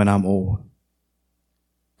and when I'm old.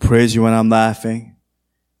 Praise you when I'm laughing,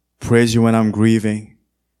 praise you when I'm grieving,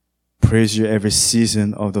 praise you every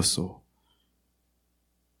season of the soul.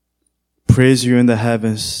 Praise you in the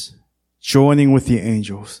heavens, joining with the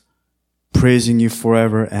angels, praising you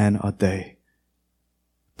forever and a day.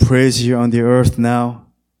 Praise you on the earth now,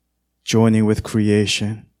 joining with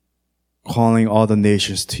creation, calling all the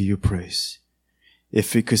nations to you praise.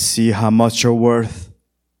 If we could see how much you're worth,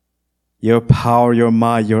 your power, your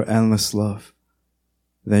might, your endless love,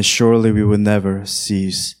 then surely we would never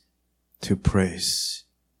cease to praise.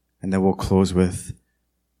 And then we'll close with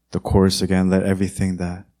the chorus again. Let everything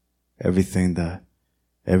that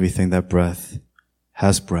breath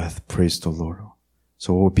has breath, praise the Lord.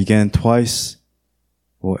 So we'll begin twice,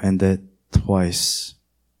 we'll end it twice.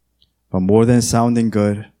 But more than sounding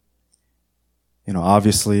good,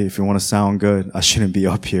 obviously if you want to sound good, I shouldn't be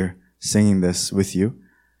up here singing this with you.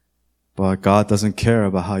 But God doesn't care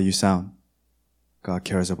about how you sound. God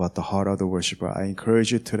cares about the heart of the worshiper. I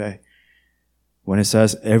encourage you today, when it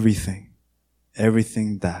says everything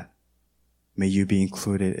that, may you be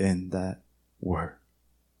included in that word.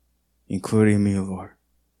 Including me, Lord.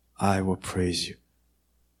 I will praise you.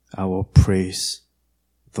 I will praise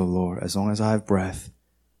the Lord as long as I have breath.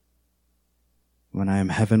 When I am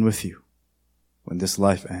in heaven with you, when this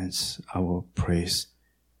life ends, I will praise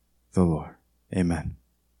the Lord. Amen.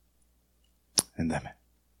 And amen.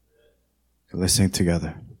 So let's sing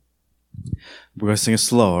together. We're going to sing it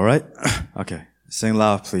slow, all right? Okay. Sing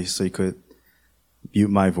loud, please, so you could mute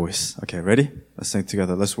my voice. Okay, ready? Let's sing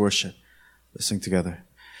together. Let's worship. Let's sing together.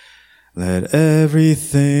 Let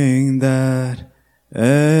everything that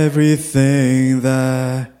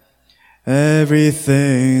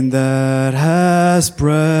has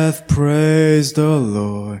breath praise the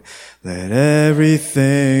Lord. Let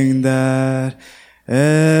everything that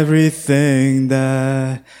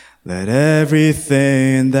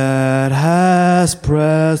has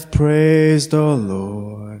breath praise the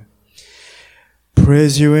Lord.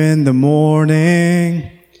 Praise you in the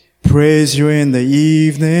morning, praise you in the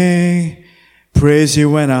evening, praise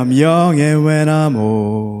you when I'm young and when I'm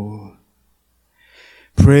old.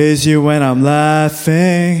 Praise you when I'm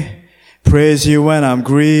laughing, praise you when I'm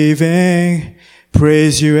grieving,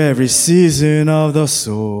 praise you every season of the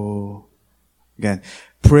soul. Again,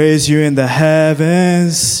 praise you in the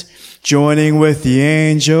heavens, joining with the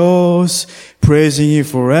angels, praising you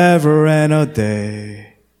forever and a day.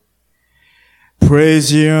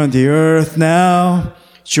 Praise you on the earth now,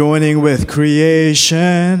 joining with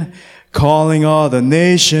creation, calling all the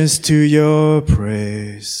nations to your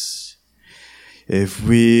praise. If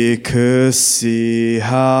we could see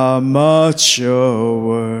how much you're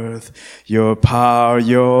worth, your power,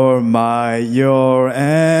 your might, your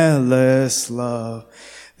endless love,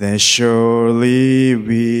 then surely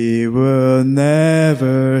we will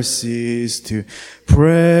never cease to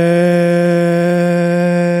praise.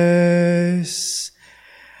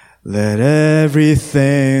 Let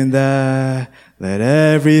everything that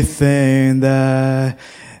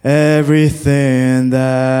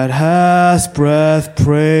has breath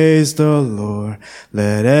praise the Lord.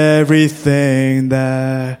 Let everything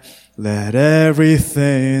that Let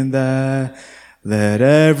everything that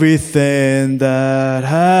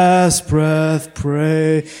has breath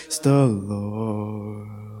praise the Lord.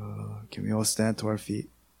 Can we all stand to our feet?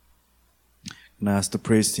 And ask the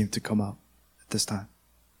praise team to come out at this time.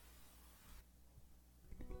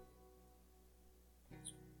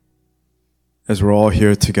 As we're all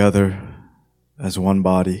here together as one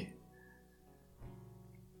body,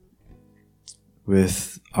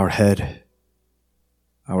 with our head,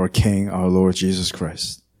 our King, our Lord Jesus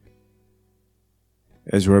Christ,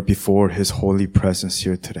 as we're before His holy presence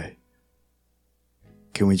here today,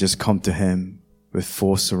 can we just come to Him with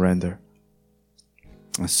full surrender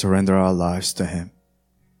and surrender our lives to Him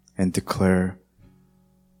and declare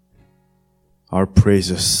our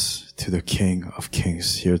praises to the King of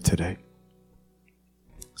Kings here today.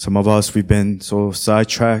 Some of us, we've been so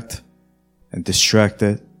sidetracked and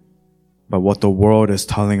distracted by what the world is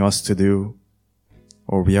telling us to do,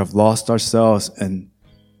 or we have lost ourselves in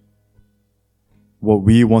what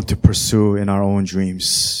we want to pursue in our own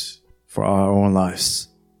dreams for our own lives.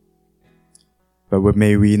 But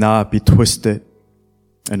may we not be twisted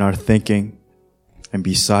in our thinking and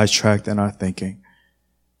be sidetracked in our thinking.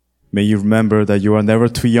 May you remember that you are never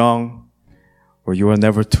too young or you are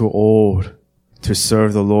never too old to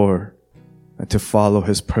serve the Lord and to follow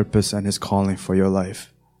His purpose and His calling for your life.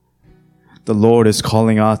 The Lord is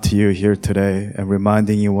calling out to you here today and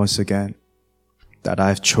reminding you once again that I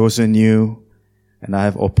have chosen you and I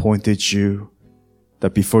have appointed you,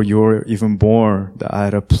 that before you were even born, that I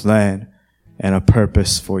had a plan and a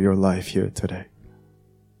purpose for your life here today.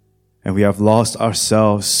 And we have lost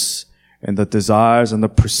ourselves in the desires and the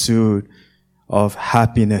pursuit of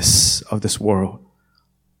happiness of this world.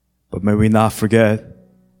 But may we not forget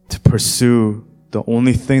to pursue the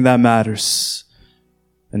only thing that matters.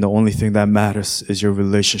 And the only thing that matters is your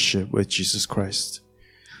relationship with Jesus Christ.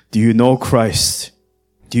 Do you know Christ?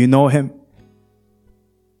 Do you know Him?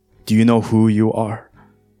 Do you know who you are?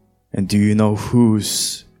 And do you know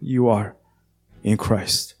whose you are in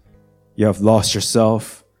Christ? You have lost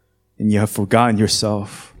yourself and you have forgotten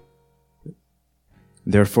yourself.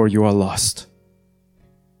 Therefore, you are lost.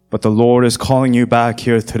 But the Lord is calling you back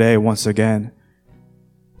here today once again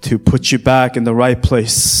to put you back in the right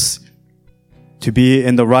place, to be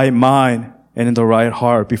in the right mind and in the right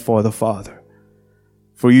heart before the Father,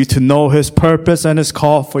 for you to know His purpose and His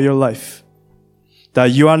call for your life, that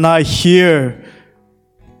you are not here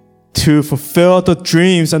to fulfill the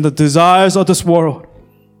dreams and the desires of this world,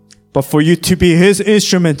 but for you to be His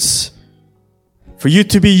instruments, for you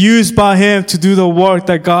to be used by Him to do the work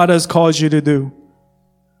that God has called you to do.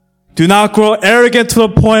 Do not grow arrogant to the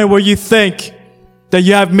point where you think that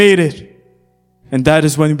you have made it, and that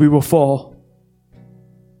is when we will fall.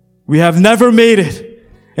 We have never made it,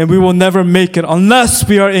 and we will never make it unless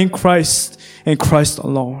we are in Christ and Christ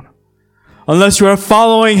alone. Unless you are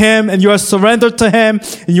following Him and you are surrendered to Him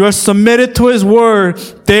and you are submitted to His word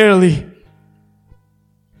daily,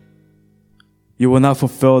 you will not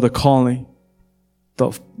fulfill the calling,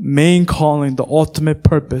 the main calling, the ultimate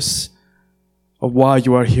purpose of why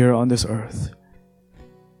you are here on this earth.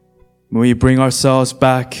 When we bring ourselves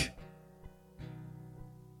back,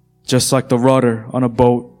 just like the rudder on a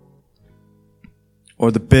boat or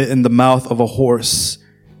the bit in the mouth of a horse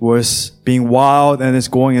was being wild and is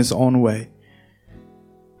going its own way.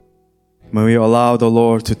 May we allow the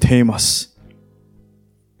Lord to tame us.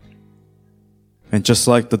 And just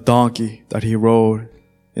like the donkey that He rode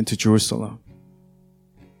into Jerusalem,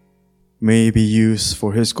 may it be used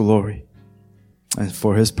for His glory and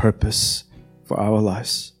for His purpose for our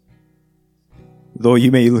lives. Though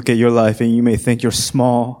you may look at your life and you may think you're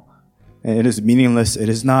small and it is meaningless, it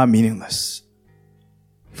is not meaningless.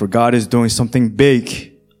 For God is doing something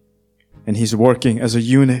big and He's working as a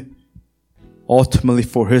unit, ultimately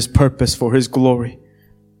for His purpose, for His glory.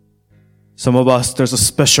 Some of us, there's a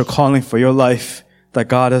special calling for your life that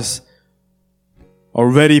God has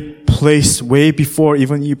already placed way before you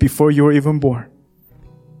were even born.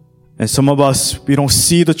 And some of us, we don't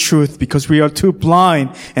see the truth because we are too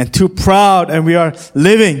blind and too proud and we are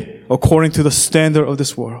living according to the standard of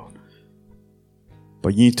this world.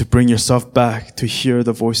 But you need to bring yourself back to hear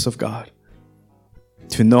the voice of God,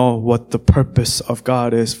 to know what the purpose of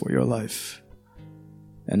God is for your life.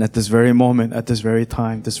 And at this very moment, at this very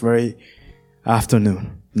time, this very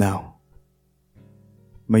afternoon, now,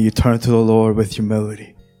 may you turn to the Lord with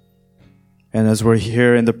humility. And as we're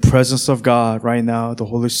here in the presence of God right now, the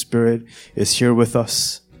Holy Spirit is here with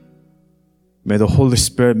us. May the Holy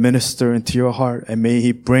Spirit minister into your heart and may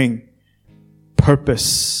He bring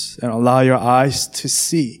purpose and allow your eyes to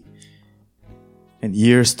see and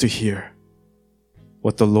ears to hear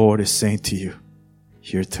what the Lord is saying to you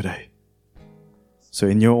here today. So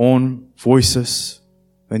in your own voices,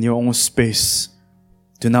 in your own space,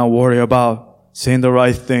 do not worry about saying the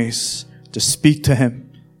right things. Just speak to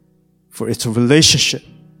Him, for it's a relationship.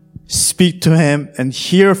 Speak to Him and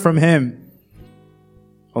hear from Him.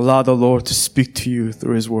 Allow the Lord to speak to you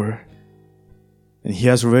through His word. And He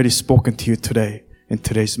has already spoken to you today in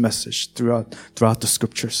today's message throughout the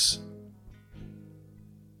scriptures.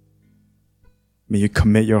 May you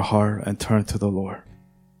commit your heart and turn to the Lord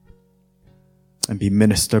and be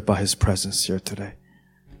ministered by His presence here today.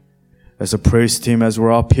 As a praise team, as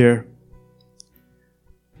we're up here,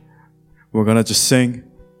 we're going to just sing.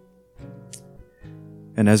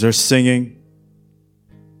 And as they're singing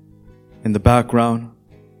in the background,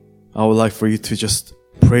 I would like for you to just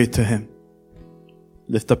pray to Him.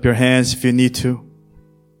 Lift up your hands if you need to.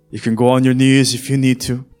 You can go on your knees if you need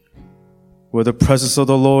to. Where the presence of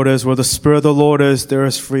the Lord is, where the Spirit of the Lord is, there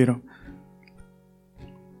is freedom.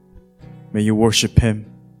 May you worship Him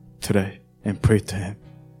today and pray to Him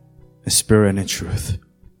in spirit and in truth.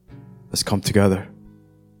 Let's come together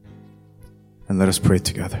and let us pray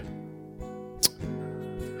together.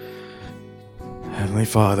 Heavenly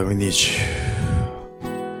Father, we need you.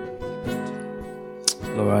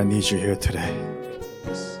 Lord, I need you here today.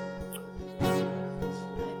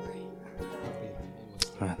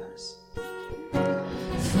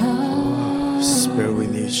 Spirit, we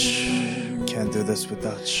need you. Can't do this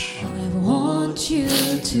without you. I want you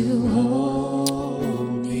to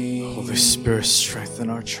hold me. Holy Spirit, strengthen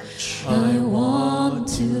our church. I want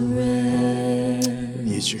to rest. We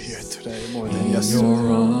need you here today more than yesterday.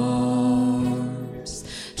 Your arms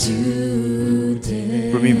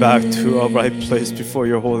today. Bring me back to a right place before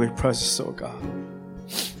your holy presence, oh God.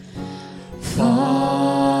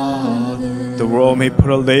 Father, the world may put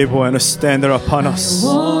a label and a standard upon us. I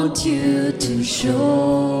want you to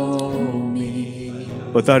show me.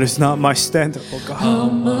 But that is not my standard, oh God. How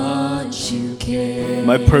much you care.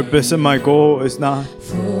 My purpose and my goal is not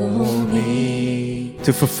for me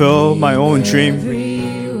to fulfill my own dream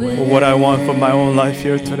or what I want for my own life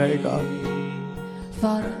here today, God.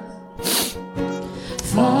 Father,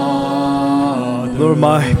 Lord,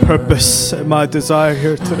 my purpose and my desire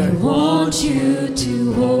here today I want you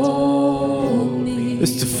to hold me.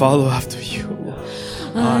 is to follow after you,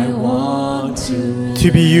 I want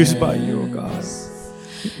to be used by you, oh God.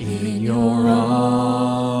 In your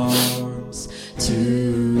arms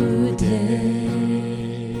today.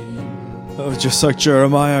 Oh, just like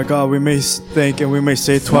Jeremiah, God, we may think and we may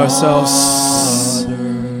say to ourselves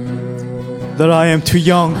that I am too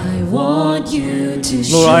young. I want you to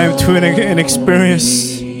Lord, I am too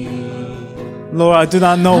inexperienced. Lord, I do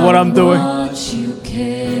not know what I'm doing.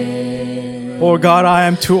 Or God, I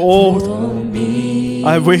am too old.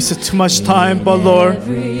 I have wasted too much time. But Lord,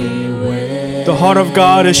 the heart of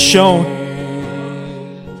God is shown.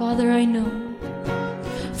 Father, I know.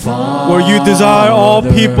 Where you desire all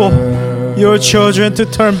people, your children, to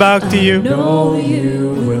turn back to you.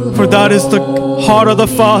 For that is the heart of the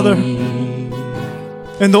Father.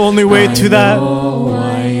 And the only way to that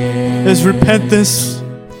is repentance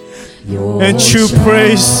and true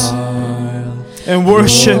praise and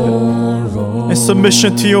worship and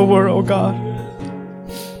submission to your word, oh God.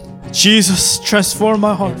 Jesus, transform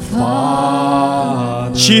my heart.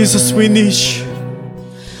 Jesus, we need you.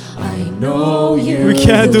 We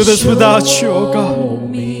can't do this without you, oh God.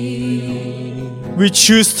 We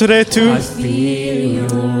choose today to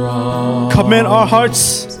commit our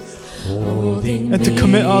hearts and to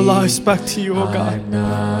commit our lives back to you, oh God.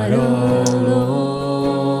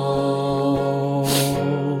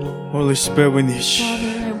 Holy Spirit, we need you.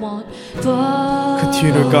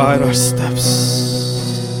 Continue to guide our steps.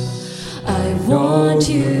 I want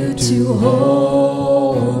you to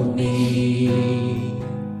hold me.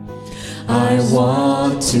 I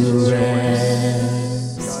want to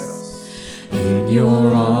rest in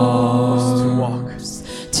your arms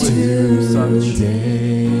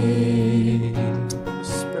today.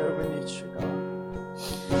 Spirit, we need you, God.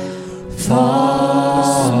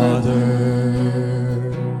 Father,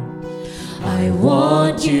 I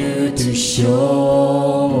want you to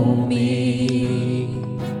show me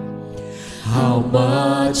how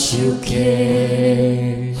much you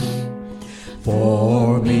care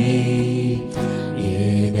for me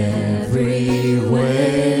in every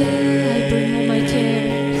way. I bring all my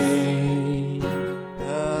cares.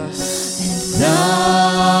 Yes. And I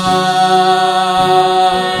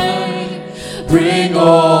bring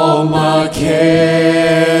all my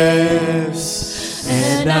cares,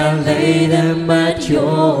 and I lay them at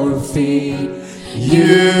your feet.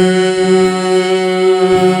 You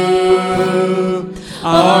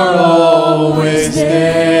are always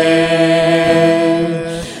there,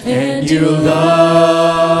 and you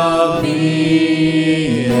love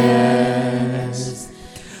me as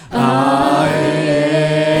I am.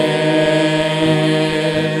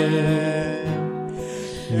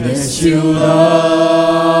 Yes, you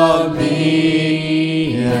love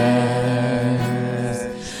me as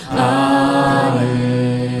I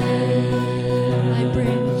am. I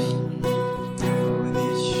bring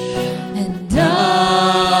And I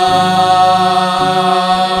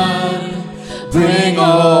bring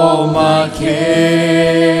all my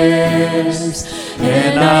cares,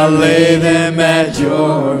 and I lay them at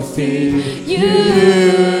your feet. You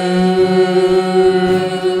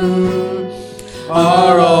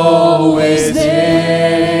are always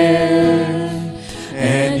there,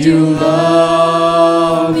 and you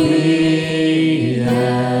love me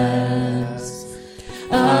as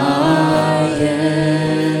I am.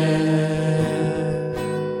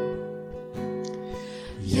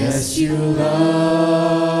 Yes, you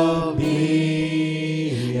love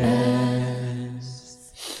me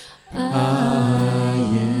as I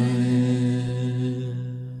am.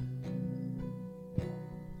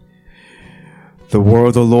 The word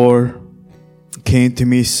of the Lord came to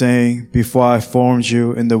me saying, before I formed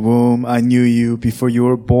you in the womb, I knew you. Before you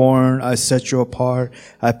were born, I set you apart.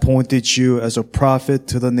 I appointed you as a prophet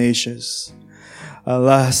to the nations.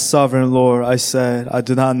 Alas, sovereign Lord, I said, I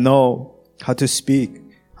do not know how to speak.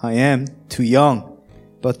 I am too young.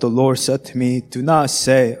 But the Lord said to me, do not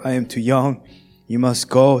say, I am too young. You must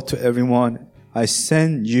go to everyone I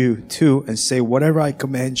send you to and say whatever I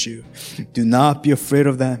command you. Do not be afraid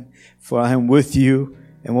of them, for I am with you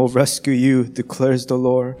and will rescue you, declares the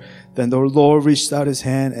Lord. Then the Lord reached out his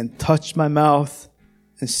hand and touched my mouth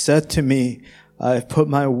and said to me, I have put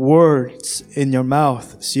my words in your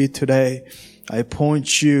mouth. See, today I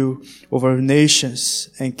appoint you over nations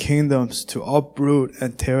and kingdoms to uproot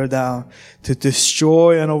and tear down, to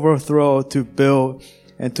destroy and overthrow, to build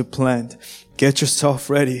and to plant. Get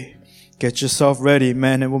yourself ready. Get yourself ready,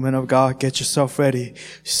 men and women of God. Get yourself ready.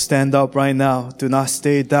 Stand up right now. Do not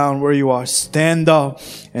stay down where you are. Stand up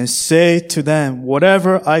and say to them,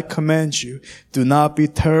 whatever I command you, do not be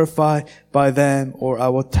terrified by them, or I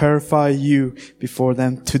will terrify you before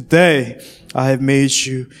them. Today, I have made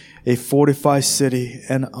you a fortified city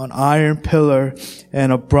and an iron pillar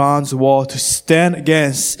and a bronze wall to stand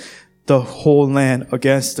against the whole land,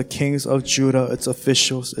 against the kings of Judah, its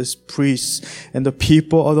officials, its priests, and the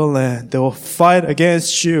people of the land. They will fight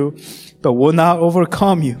against you, but will not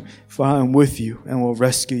overcome you, for I am with you and will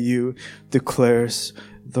rescue you, declares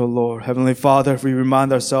the Lord. Heavenly Father, we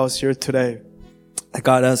remind ourselves here today that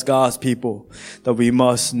God, as God's people, that we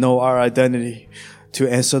must know our identity. To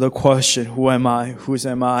answer the question, who am I? Whose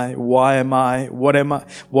am I? Why am I? What am I?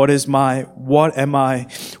 What is my? What am I?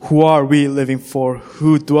 Who are we living for?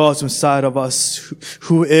 Who dwells inside of us?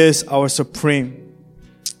 Who is our supreme?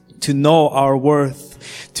 To know our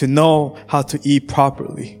worth, to know how to eat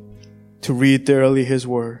properly, to read daily His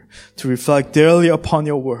Word, to reflect daily upon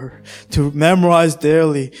your Word, to memorize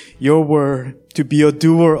daily your Word, to be a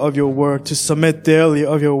doer of your Word, to submit daily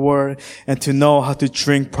of your Word, and to know how to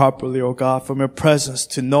drink properly, O God, from your presence,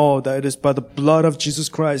 to know that it is by the blood of Jesus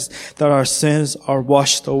Christ that our sins are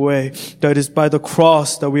washed away, that it is by the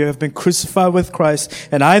cross that we have been crucified with Christ,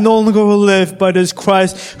 and I no longer will live, but it is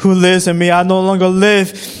Christ who lives in me. I no longer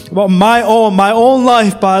live about my own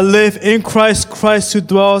life, but I live in Christ, Christ who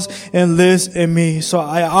dwells and lives in me. So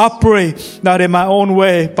I operate not in my own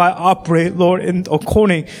way, but I operate, Lord,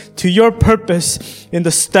 according to your purpose. In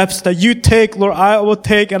the steps that you take, Lord, I will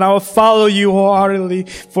take, and I will follow you wholeheartedly,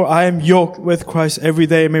 for I am yoked with Christ. Every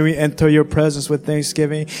day may we enter your presence with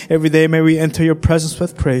thanksgiving. Every day may we enter your presence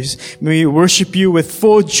with praise. May we worship you with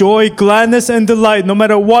full joy, gladness, and delight, no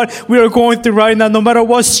matter what we are going through right now, no matter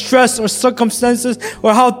what stress or circumstances,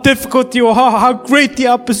 or how difficult or how great the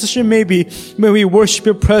opposition may be. May we worship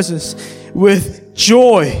your presence with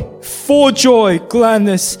joy, full joy,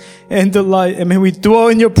 gladness, and delight. And may we dwell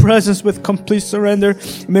in your presence with complete surrender.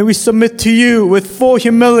 May we submit to you with full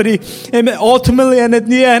humility. And ultimately and at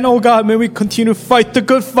the end, oh God, may we continue to fight the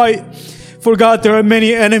good fight. For God, there are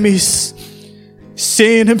many enemies.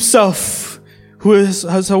 Satan himself, who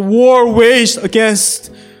has a war waged against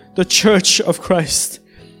the church of Christ.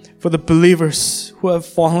 For the believers who have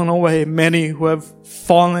fallen away, many who have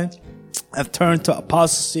fallen, have turned to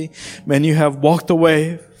apostasy, many who have walked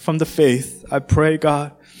away from the faith. I pray,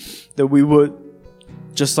 God, that we would,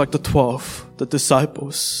 just like the 12, the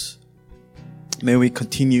disciples, may we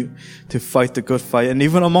continue to fight the good fight. And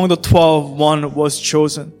even among the 12, one was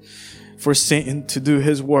chosen for Satan to do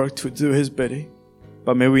his work, to do his bidding.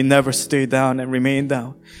 But may we never stay down and remain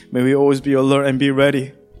down. May we always be alert and be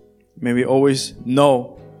ready. May we always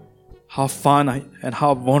know how finite and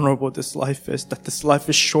how vulnerable this life is, that this life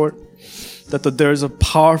is short, that there is a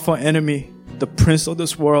powerful enemy, the prince of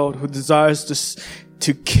this world, who desires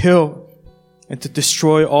to kill and to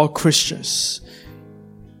destroy all Christians,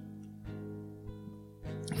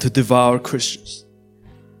 to devour Christians.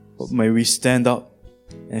 But may we stand up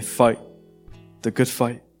and fight the good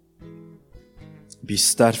fight. Be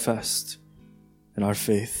steadfast in our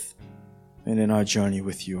faith and in our journey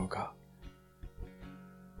with you, O God.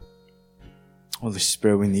 Holy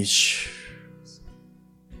Spirit, we need you.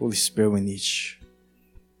 Holy Spirit, we need you.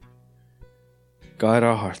 Guide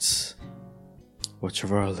our hearts. Watch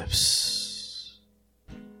over our lips.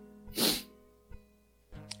 Let's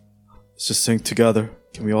just sing together.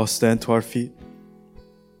 Can we all stand to our feet?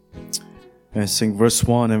 And sing verse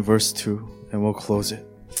 1 and verse 2, and we'll close it.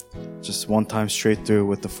 Just one time straight through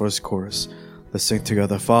with the first chorus. Let's sing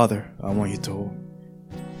together. Father, I want you to hold.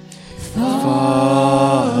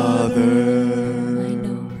 Father, I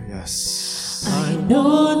know. yes. I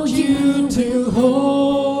know you to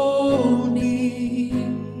hold me.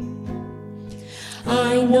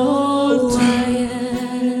 I know I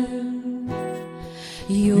am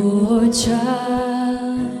your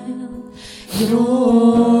child,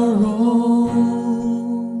 your own.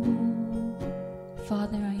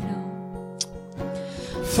 Father, I know.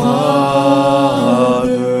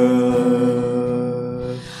 Father,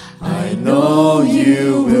 I know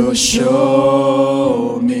you will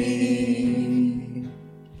show me.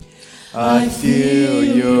 I feel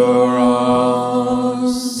your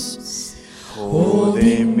arms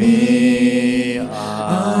holding me.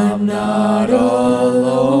 I'm not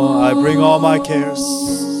alone. I bring all my cares.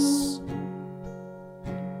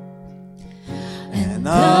 And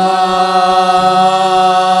I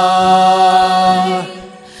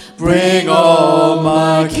bring all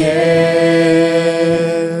my cares,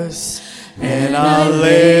 and I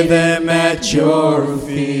lay them at your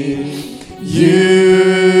feet. You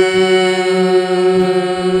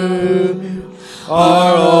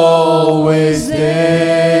are always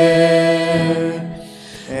there,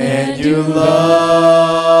 and you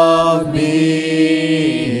love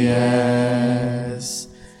me as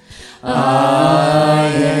I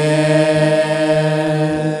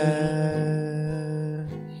am.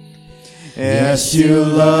 Yes, you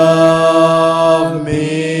love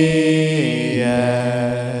me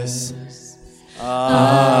as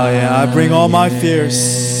I am. I bring all my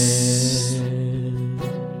fears,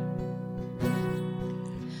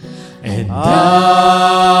 and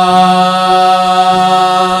I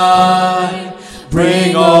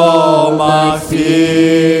bring all my fears,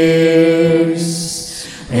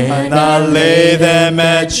 and I lay them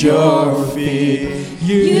at your feet.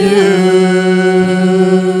 You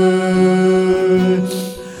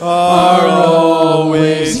are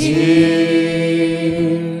always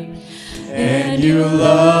here, and you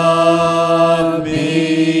love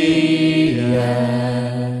me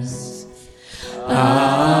as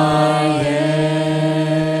I am.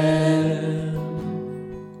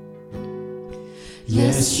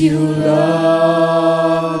 Yes, you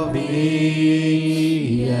love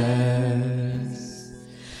me as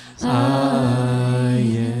I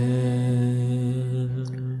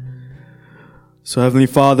am. So, Heavenly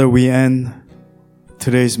Father, we end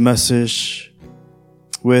today's message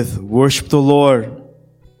with worship the Lord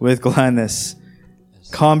with gladness.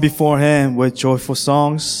 Come before Him with joyful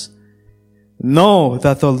songs. Know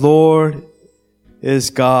that the Lord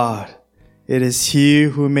is God. It is He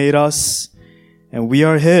who made us, and we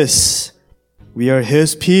are His. We are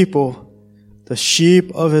His people, the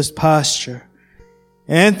sheep of His pasture.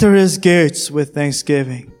 Enter His gates with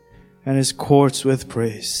thanksgiving and His courts with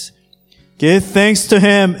praise. Give thanks to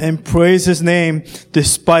Him and praise His name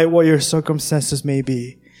despite what your circumstances may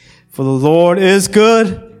be. For the Lord is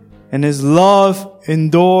good and His love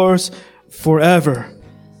endures forever.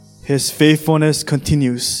 His faithfulness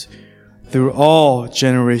continues through all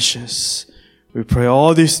generations. We pray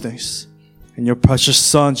all these things in your precious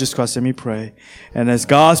Son, Jesus Christ, and we pray. And as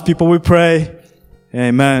God's people we pray,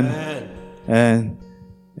 amen, amen. And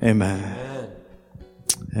amen.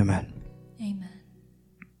 Amen. Amen.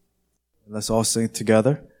 Let's all sing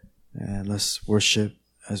together and let's worship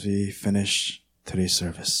as we finish today's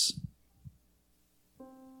service.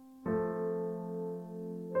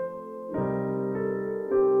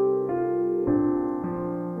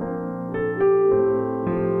 The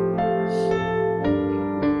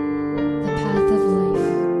path of life.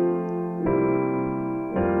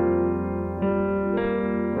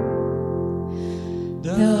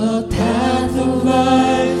 The path of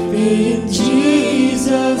life in Jesus.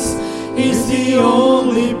 is the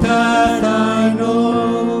only path I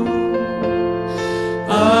know.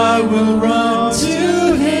 I will run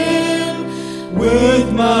to Him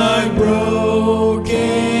with my broken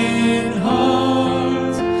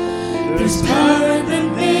heart. There's power in the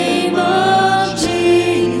name of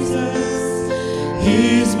Jesus.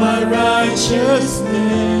 He's my righteousness.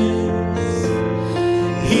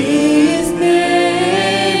 His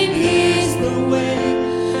name is the way,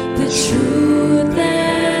 the truth,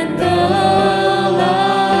 and the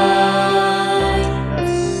life.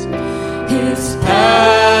 His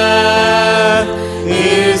path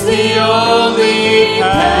is the only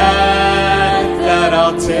path that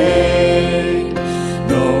I'll take.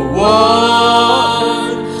 The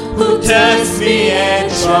one who tests me and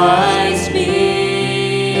tries me.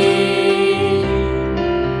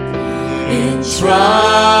 In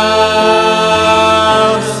trials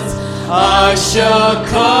I shall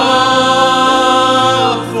come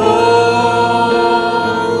forth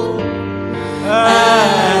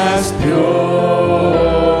as pure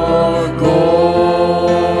gold.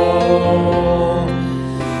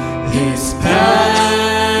 His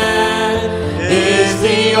path is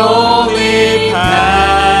the only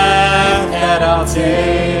path that I'll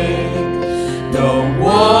take. The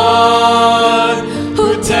one who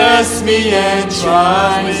tests me and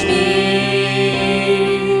tries me.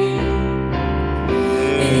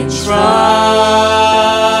 In trials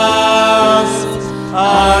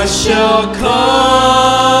I shall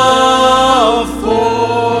come forth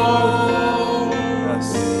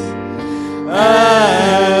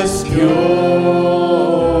as pure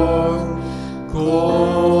gold.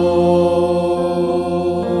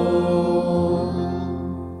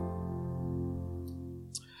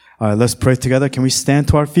 All right, let's pray together. Can we stand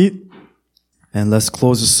to our feet? And let's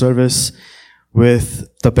close the service with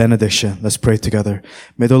the benediction. Let's pray together.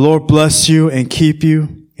 May the Lord bless you and keep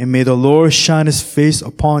you. And may the Lord shine His face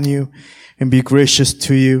upon you and be gracious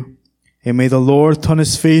to you. And may the Lord turn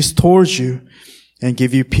His face towards you and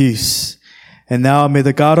give you peace. And now may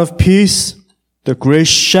the God of peace, the great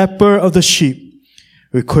shepherd of the sheep,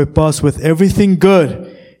 equip us with everything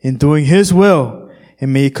good in doing His will.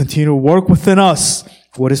 And may He continue to work within us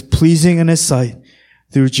what is pleasing in His sight.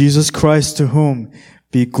 Through Jesus Christ, to whom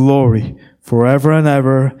be glory forever and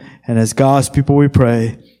ever. And as God's people we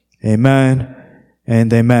pray, amen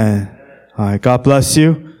and amen. All right, God bless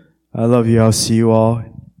you. I love you. I'll see you all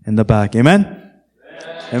in the back. Amen?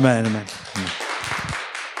 Amen. Amen. Amen.